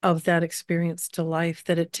biology of that experience to life,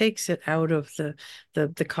 that it takes it out of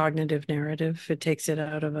the cognitive narrative. It takes it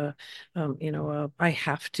out of a I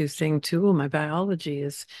have to thing too. Oh, my biology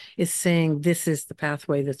is saying this is the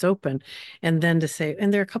pathway that's open. And then to say,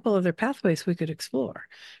 and there are a couple other pathways we could explore,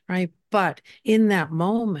 right? But in that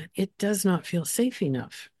moment, it does not feel safe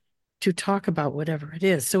enough to talk about whatever it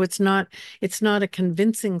is. So it's not a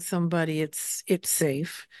convincing somebody it's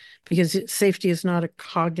safe, because safety is not a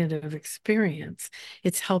cognitive experience.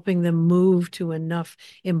 It's helping them move to enough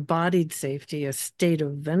embodied safety, a state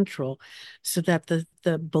of ventral, so that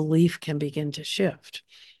the belief can begin to shift,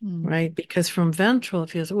 Mm. right? Because from ventral it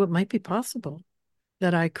feels, oh, it might be possible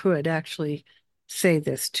that I could actually say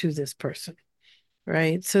this to this person.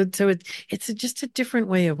 Right. So it's just a different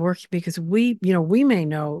way of working, because we may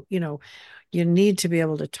know, you need to be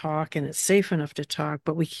able to talk and it's safe enough to talk,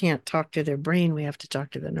 but we can't talk to their brain. We have to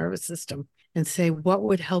talk to the nervous system and say, what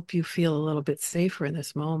would help you feel a little bit safer in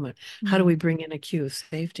this moment? How do we Mm. bring in a cue of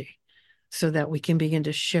safety? so that we can begin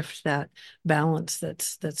to shift that balance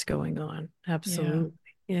that's going on. Yeah. Absolutely.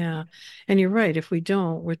 Yeah. And you're right. If we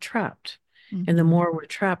don't, we're trapped. And the Hmm. more we're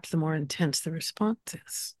trapped, the more intense the response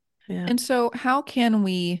is. Yeah. And so, how can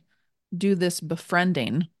we do this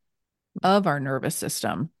befriending of our nervous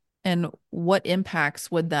system? And what impacts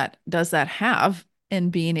does that have in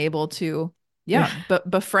being able to, yeah, but Yeah.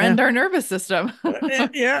 befriend our nervous system?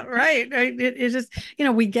 Yeah, right. Right. It just,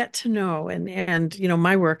 we get to know, and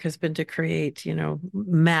my work has been to create,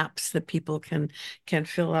 maps that people can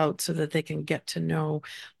fill out so that they can get to know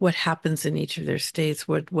what happens in each of their states,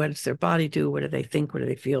 what does their body do, what do they think, what do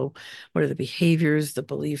they feel, what are the behaviors, the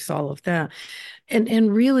beliefs, all of that.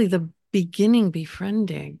 And really the beginning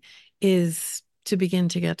befriending is to begin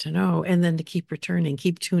to get to know and then to keep returning,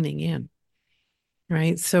 keep tuning in.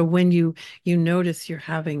 Right. So when you notice you're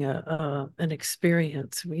having an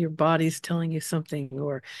experience, your body's telling you something,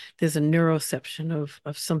 or there's a neuroception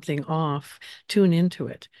of something off, tune into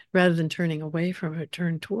it rather than turning away from it,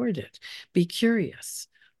 turn toward it. Be curious.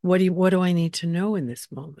 What do I need to know in this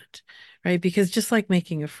moment? Right. Because just like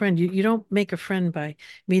making a friend, you don't make a friend by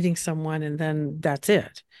meeting someone and then that's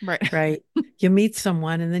it. Right. Right. You meet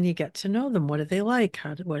someone and then you get to know them. What do they like?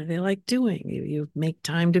 What do they like doing? You make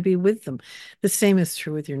time to be with them. The same is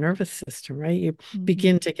true with your nervous system, right? You Hmm.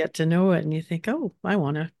 begin to get to know it and you think, oh, I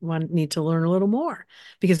need to learn a little more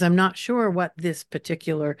because I'm not sure what this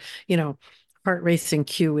particular, heart racing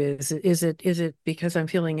cue is. Is it because I'm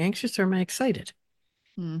feeling anxious or am I excited?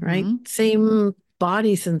 Right? Hmm. Same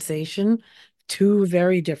body sensation, two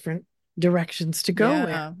very different directions to go in,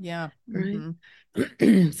 Yeah. Yeah. right?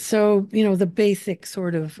 Hmm. So, the basic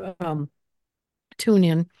sort of tune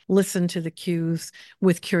in, listen to the cues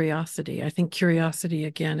with curiosity. I think curiosity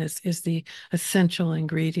again is the essential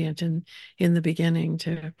ingredient in the beginning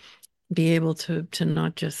to be able to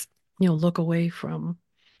not just look away from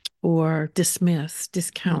or dismiss,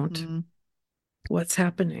 discount Hmm. what's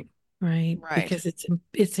happening, right? Right. Because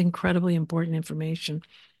it's incredibly important information.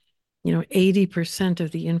 80% of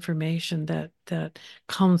the information that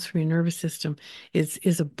comes from your nervous system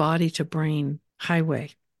is a body to brain highway.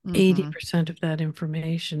 Hmm. 80% of that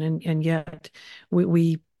information. And yet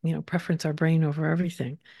we preference our brain over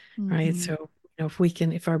everything, right? Hmm. So,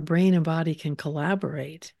 if our brain and body can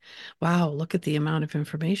collaborate, wow, look at the amount of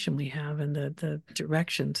information we have and the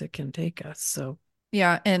directions it can take us. So,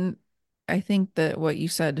 Yeah. And I think that what you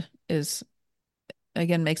said is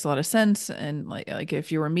again makes a lot of sense. And like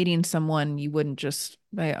if you were meeting someone, you wouldn't just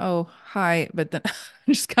say, "Oh, hi," but then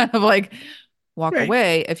just kind of like walk right.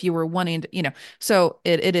 away if you were wanting to, So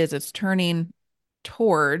it's turning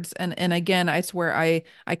towards, and again, it's where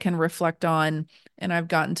I can reflect on, and I've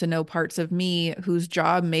gotten to know parts of me whose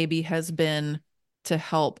job maybe has been to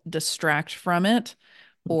help distract from it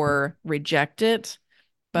Mhm. or reject it,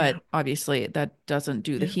 Yeah. but obviously that doesn't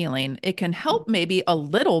do the Yeah. healing. It can help maybe a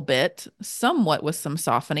little bit, somewhat with some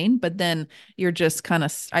softening, but then you're just kind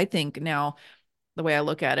of, I think now the way I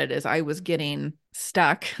look at it is I was getting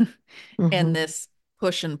stuck in Hmm. this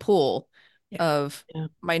push and pull Yeah. of Yeah.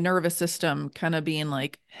 my nervous system kind of being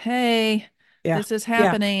like, hey, Yeah. this is Yeah.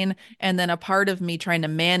 happening. And then a part of me trying to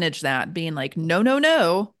manage that, being like, no, no,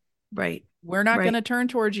 no, Right. we're not going Right. to turn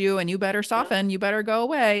towards you and you better Yeah. soften, you better go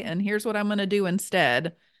away. And here's what I'm going to do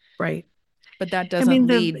instead. Right. But that I doesn't mean,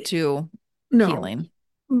 lead to no. healing.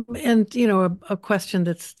 And, a question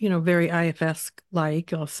that's, very IFS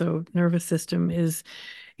like also nervous system is,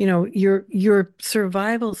 your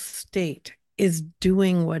survival state is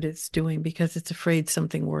doing what it's doing because it's afraid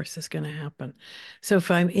something worse is going to happen. So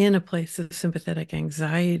if I'm in a place of sympathetic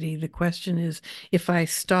anxiety, the question is, if I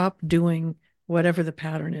stop doing whatever the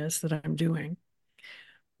pattern is that I'm doing,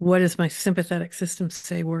 what does my sympathetic system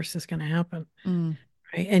say worse is going to happen? Mm,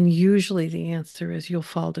 Right. And usually the answer is you'll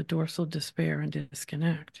fall to dorsal despair and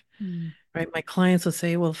disconnect. mm, Right. My clients will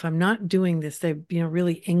say, well, if I'm not doing this,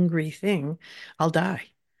 really angry thing, I'll die.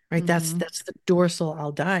 Right. That's mm-hmm, that's the dorsal,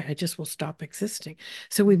 I'll die. I just will stop existing.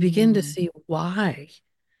 So we begin to mm. see why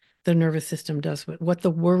the nervous system does what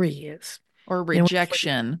the worry is. Or And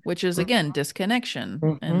rejection, which is again disconnection.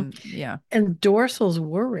 Mhm. And yeah, And dorsal's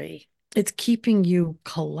worry, it's keeping you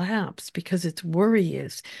collapsed because its worry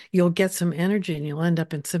is you'll get some energy and you'll end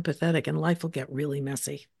up in sympathetic and life will get really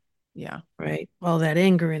messy, yeah. right? All that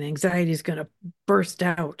anger and anxiety is going to burst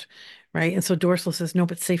out, right? And so dorsal says, no,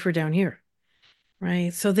 but safer down here,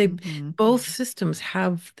 right? So they Mm-hmm. both systems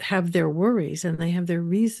have their worries and they have their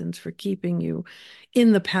reasons for keeping you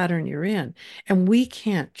in the pattern you're in. And we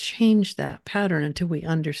can't change that pattern until we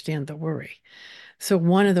understand the worry. So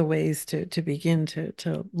one of the ways to begin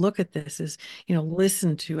to look at this is,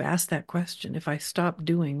 listen to ask that question. If I stop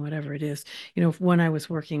doing whatever it is, when I was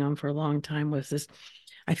working on for a long time was this,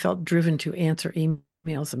 I felt driven to answer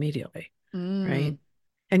emails immediately, right? Mm,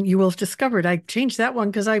 And you will have discovered I changed that one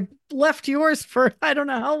because I left yours for I don't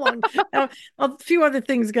know how long. A few other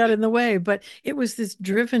things got in the way, but it was this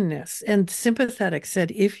drivenness. And sympathetic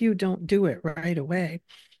said, if you don't do it right away,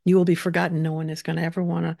 you will be forgotten. No one is going to ever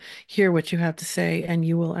want to hear what you have to say, and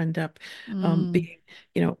you will end up mm, being,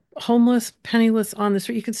 homeless, penniless on the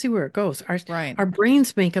street. You can see where it goes. Our right. our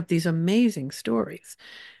brains make up these amazing stories,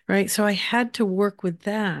 right? So I had to work with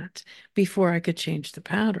that before I could change the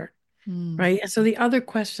pattern. Mm, Right. And so the other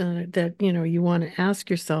question that, you want to ask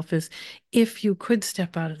yourself is if you could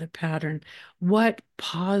step out of the pattern, what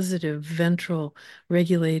positive ventral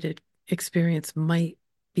regulated experience might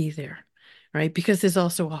be there? Right. Because there's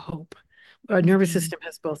also a hope. Our nervous mhm. system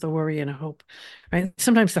has both a worry and a hope, right?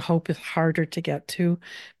 Sometimes the hope is harder to get to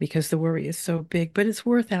because the worry is so big, but it's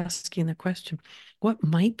worth asking the question, what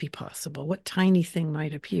might be possible? What tiny thing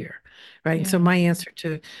might appear? Right. And so Yeah. my answer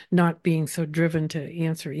to not being so driven to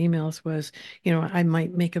answer emails was, I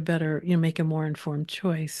might make a better, make a more informed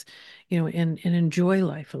choice, and enjoy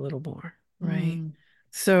life a little more, right? Mm,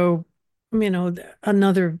 So,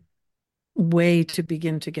 another way to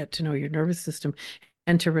begin to get to know your nervous system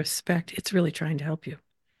and to respect, it's really trying to help you,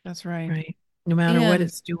 that's right. right? No matter what And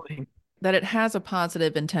it's doing, that it has a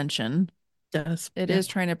positive intention. it does. It Yeah, is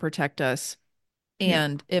trying to protect us. yeah,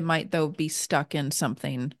 And it might, though, be stuck in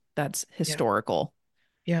something that's yeah, historical.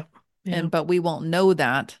 yeah, yeah. But we won't know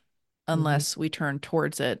that Hmm. unless we turn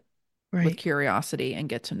towards it with Right, curiosity and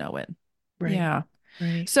get to know it. right, Yeah.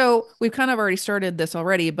 right. So we've kind of already started this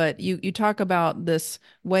already, but you talk about this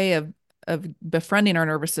way of befriending our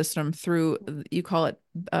nervous system through, you call it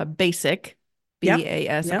basic, Yep, yep,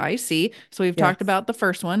 BASIC. So we've talked yes, about the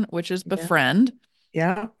first one, which is yeah. befriend.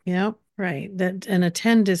 Yeah, yeah, right. That and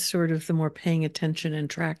attend is sort of the more paying attention and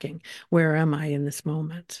tracking. Where am I in this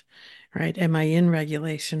moment? Right? Am I in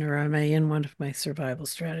regulation or am I in one of my survival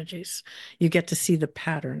strategies? You get to see the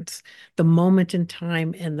patterns, the moment in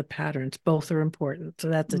time and the patterns. Both are important. So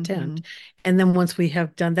that's Hmm. attend. And then once we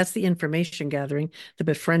have done, that's the information gathering, the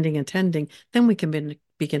befriending and tending, then we can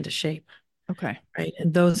begin to shape. Okay. Right.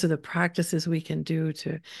 And those are the practices we can do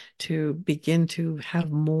to begin to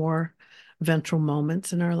have more ventral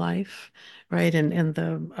moments in our life. Right. And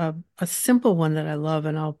the a simple one that I love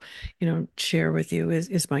and I'll, share with you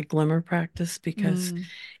is my glimmer practice because Mm,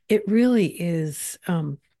 it really is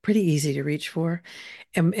pretty easy to reach for.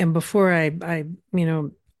 And before I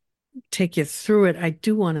take you through it, I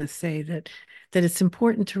do want to say that it's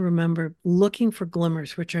important to remember looking for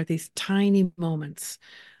glimmers, which are these tiny moments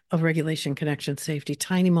of regulation, connection, safety,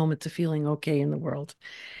 tiny moments of feeling okay in the world,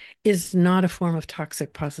 is not a form of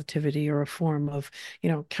toxic positivity or a form of,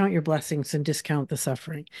 count your blessings and discount the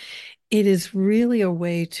suffering. It is really a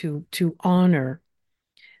way to honor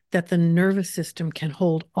that the nervous system can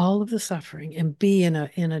hold all of the suffering and be in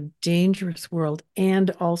a dangerous world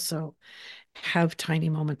and also have tiny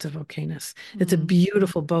moments of okayness. It's a mm,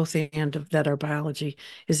 beautiful both and of that our biology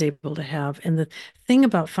is able to have. And the thing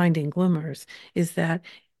about finding glimmers is that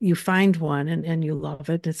you find one and you love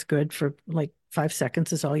it. It's good for like 5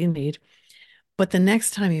 seconds is all you need. But the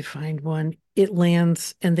next time you find one, it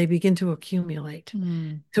lands and they begin to accumulate.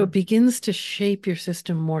 mm. So it begins to shape your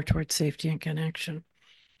system more towards safety and connection.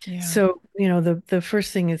 Yeah. So, the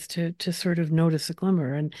first thing is to sort of notice a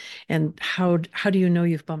glimmer and how do you know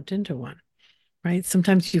you've bumped into one? Right?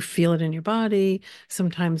 Sometimes you feel it in your body.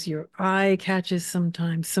 Sometimes your eye catches.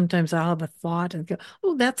 Sometimes I'll have a thought and go,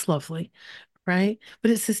 "Oh, that's lovely." Right?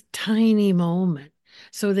 But it's this tiny moment.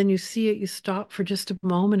 So then you see it, you stop for just a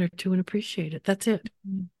moment or two and appreciate it. That's it.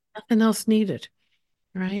 Mm, Nothing else needed.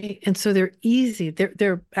 Right? And so they're easy.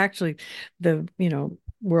 They're actually the,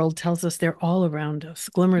 world tells us they're all around us.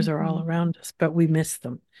 Glimmers are all mhm. around us, but we miss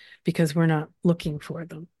them because we're not looking for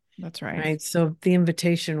them. That's right. Right. So the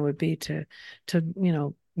invitation would be to,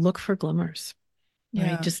 look for glimmers, right?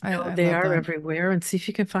 Yeah, Just know I they love are that. everywhere and see if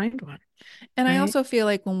you can find one. And I Right. also feel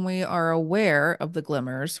like when we are aware of the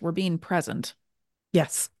glimmers, we're being present.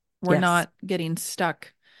 Yes. We're Yes. not getting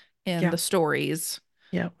stuck in Yeah. the stories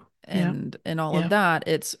Yeah. Yeah. and all of Yeah. that.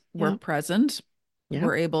 It's we're Yeah. present. Yeah.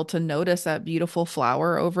 We're able to notice that beautiful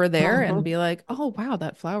flower over there and Hmm. be like, "Oh, wow,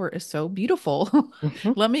 that flower is so beautiful.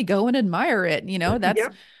 Hmm. Let me go and admire it." That's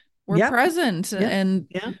Yep. we're Yep. present Yep. and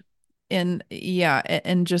Yeah. yeah,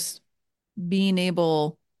 and just being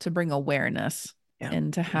able to bring awareness Yeah.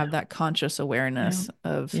 and to Yeah. have that conscious Yeah. awareness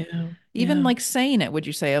of Yeah. even Yeah. like saying it, would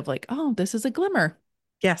you say of oh, this is a glimmer.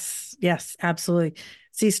 Yes. Yes. Absolutely.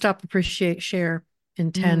 See, stop, appreciate, share.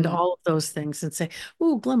 intend Mm. all of those things and say,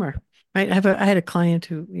 "Ooh, glimmer." Right. I had a client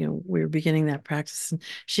who, we were beginning that practice and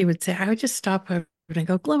she would say, I would just stop her and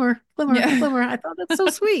go, glimmer, glimmer, Yeah. glimmer. I thought that's so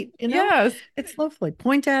sweet, Yes. It's lovely.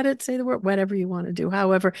 Point at it, say the word, whatever you want to do.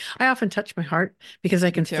 However, I often touch my heart because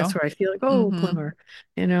Me that's too. where I feel like, oh, Mm-hmm. glimmer,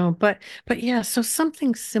 but yeah, so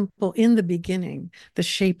something simple in the beginning, the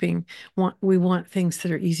shaping, we want things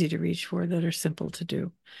that are easy to reach for, that are simple to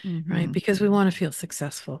do, right? Mm-hmm. Because we want to feel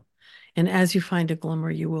successful. And as you find a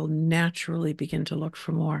glimmer, you will naturally begin to look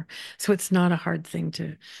for more. So it's not a hard thing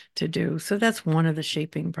to do. So that's one of the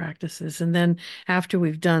shaping practices. And then after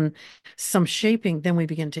we've done some shaping, then we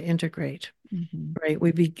begin to integrate, Mm-hmm. right?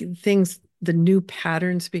 We begin things, the new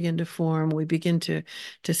patterns begin to form. We begin to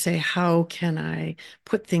say, how can I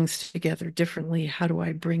put things together differently? How do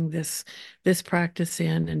I bring this practice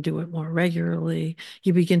in and do it more regularly?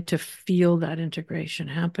 You begin to feel that integration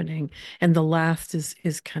happening. And the last is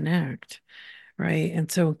connect, right?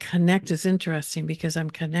 And so connect is interesting because I'm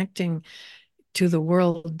connecting to the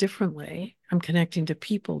world differently. I'm connecting to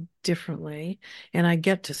people differently. And I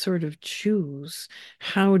get to sort of choose,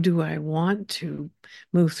 how do I want to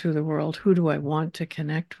move through the world? Who do I want to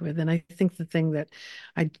connect with? And I think the thing that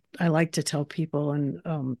I I like to tell people,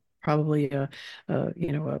 and probably a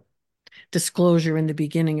disclosure in the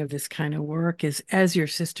beginning of this kind of work, is as your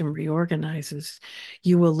system reorganizes,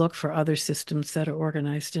 you will look for other systems that are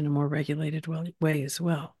organized in a more regulated way as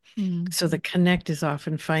well. Mm. So the connect is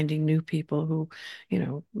often finding new people who,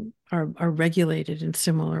 are regulated in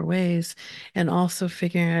similar ways, and also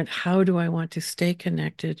figuring out, how do I want to stay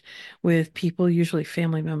connected with people, usually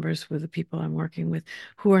family members, with the people I'm working with,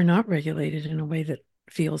 who are not regulated in a way that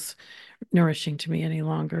feels nourishing to me any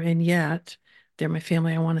longer. And yet they're my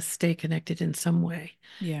family. I want to stay connected in some way,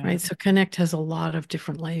 Yeah. right? So connect has a lot of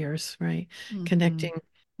different layers, right? Mm-hmm. Connecting,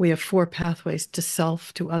 we have four pathways: to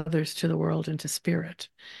self, to others, to the world, and to spirit.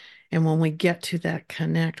 And when we get to that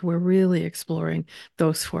connect, we're really exploring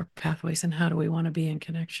those four pathways and how do we want to be in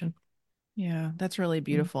connection. Yeah, that's really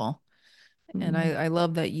beautiful. And Mm-hmm. I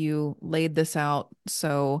love that you laid this out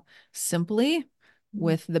so simply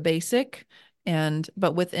with the basic, and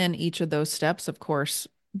but within each of those steps, of course,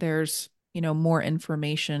 there's, more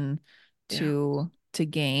information Yeah. to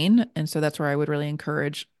gain. And so that's where I would really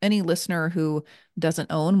encourage any listener who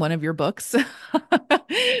doesn't own one of your books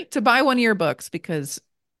to buy one of your books, because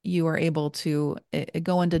you are able to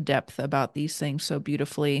go into depth about these things so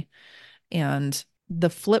beautifully. And the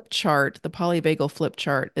flip chart, the polyvagal flip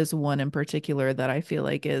chart, is one in particular that I feel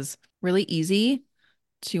like is really easy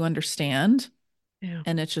to understand. Yeah.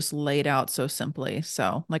 And it's just laid out so simply.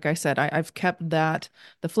 So, like I said, I've kept the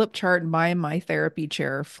flip chart by my therapy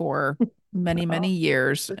chair for many, Oh, many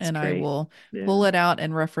years. that's And I great. will pull Yeah. it out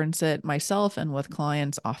and reference it myself and with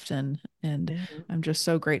clients often. And Yeah. I'm just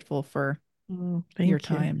so grateful for Oh, your thank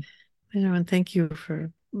you. time. And thank you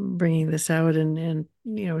for bringing this out. And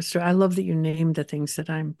so I love that you named the things that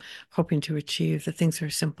I'm hoping to achieve. The things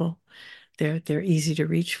are simple. They're easy to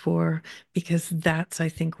reach for, because that's, I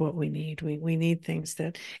think, what we need. We need things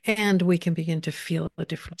and we can begin to feel the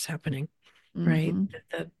difference happening, right?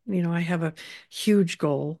 Hmm. I have a huge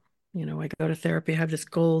goal. I go to therapy. I have this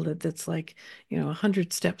goal that's like,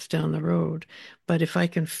 100 steps down the road. But if I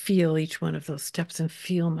can feel each one of those steps and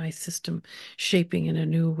feel my system shaping in a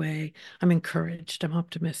new way, I'm encouraged. I'm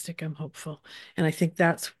optimistic. I'm hopeful. And I think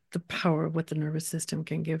that's the power of what the nervous system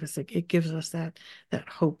can give us. It gives us that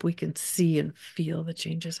hope. We can see and feel the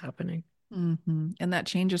changes happening. And that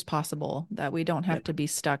change is possible, that we don't Yeah. have to be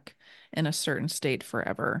stuck in a certain state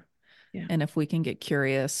forever. Yeah. And if we can get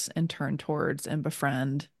curious and turn towards and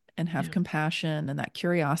befriend and have Yeah. compassion and that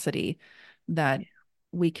curiosity, that Yeah.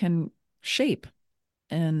 we can shape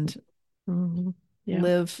and Mhm. Yeah.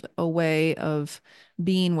 live a way of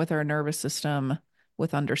being with our nervous system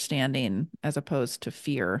with understanding as opposed to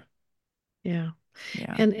fear. Yeah.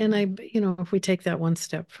 Yeah. And if we take that one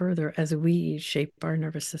step further, as we shape our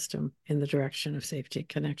nervous system in the direction of safety and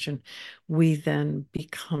connection, we then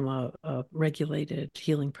become a regulated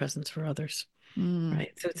healing presence for others. Mm,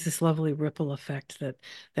 Right. So it's this lovely ripple effect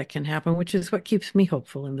that can happen, which is what keeps me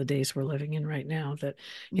hopeful in the days we're living in right now, that,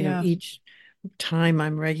 yeah, each time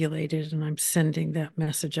I'm regulated and I'm sending that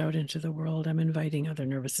message out into the world, I'm inviting other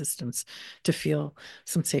nervous systems to feel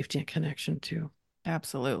some safety and connection too.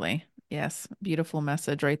 absolutely. Yes. Beautiful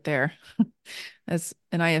message right there. As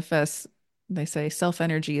an IFS, they say self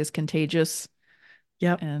energy is contagious.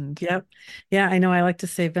 Yep. And Yep. Yeah, I know. I like to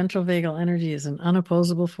say ventral vagal energy is an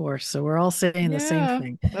unopposable force. So we're all saying the same yeah,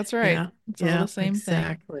 thing. that's right. Yeah. It's all Yeah. the same thing.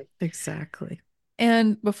 Exactly. Exactly.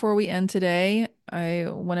 And before we end today, I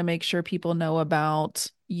want to make sure people know about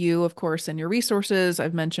you, of course, and your resources.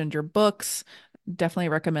 I've mentioned your books. definitely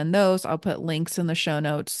recommend those. I'll put links in the show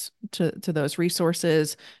notes to those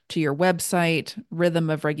resources, to your website,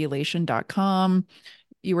 rhythmofregulation.com.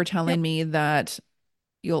 You were Yep. telling me that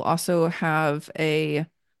you'll also have a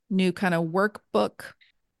new kind of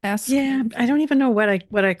workbook-esque. Yeah, I don't even know what I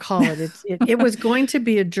call it. It was going to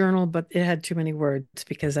be a journal, but it had too many words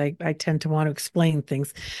because I tend to want to explain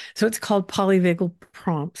things. So it's called Polyvagal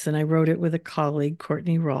Prompts, and I wrote it with a colleague,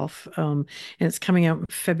 Courtney Rolfe. And it's coming out in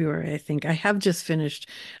February, I think. I have just finished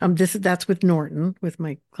that's with Norton with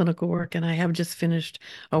my clinical work, and I have just finished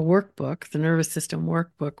a workbook, the nervous system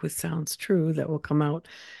workbook with Sounds True, that will come out,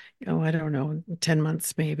 oh, I don't know, 10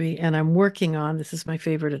 months maybe. And I'm working on, this is my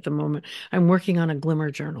favorite at the moment, I'm working on a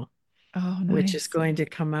glimmer journal, Oh, which is nice. going to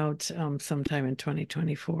come out sometime in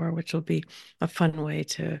 2024, which will be a fun way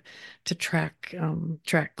to track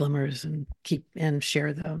glimmers and keep and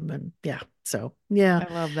share them. And yeah, so yeah,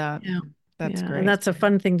 I love that. yeah. That's Yeah, and great. that's a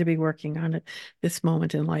fun thing to be working on at this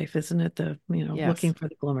moment in life, isn't it? Yes. Looking for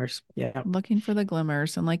the glimmers. Yeah. Looking for the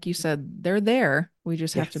glimmers. And like you said, they're there. We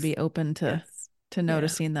just have to Yes. be open Yes. to Yeah.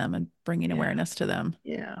 noticing them and bringing Yeah. awareness to them.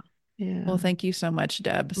 Yeah. Well, Yeah. thank you so much,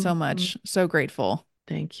 Deb. So Mhm. much. So grateful.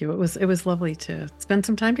 Thank you. It was lovely to spend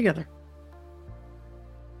some time together.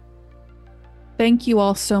 Thank you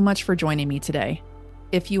all so much for joining me today.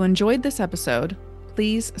 If you enjoyed this episode,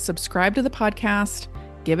 please subscribe to the podcast,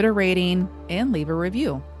 give it a rating, and leave a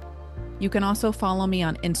review. You can also follow me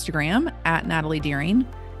on Instagram at Natalie Deering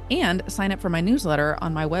and sign up for my newsletter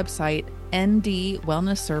on my website,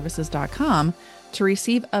 ndwellnessservices.com, to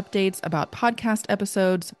receive updates about podcast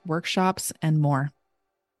episodes, workshops, and more.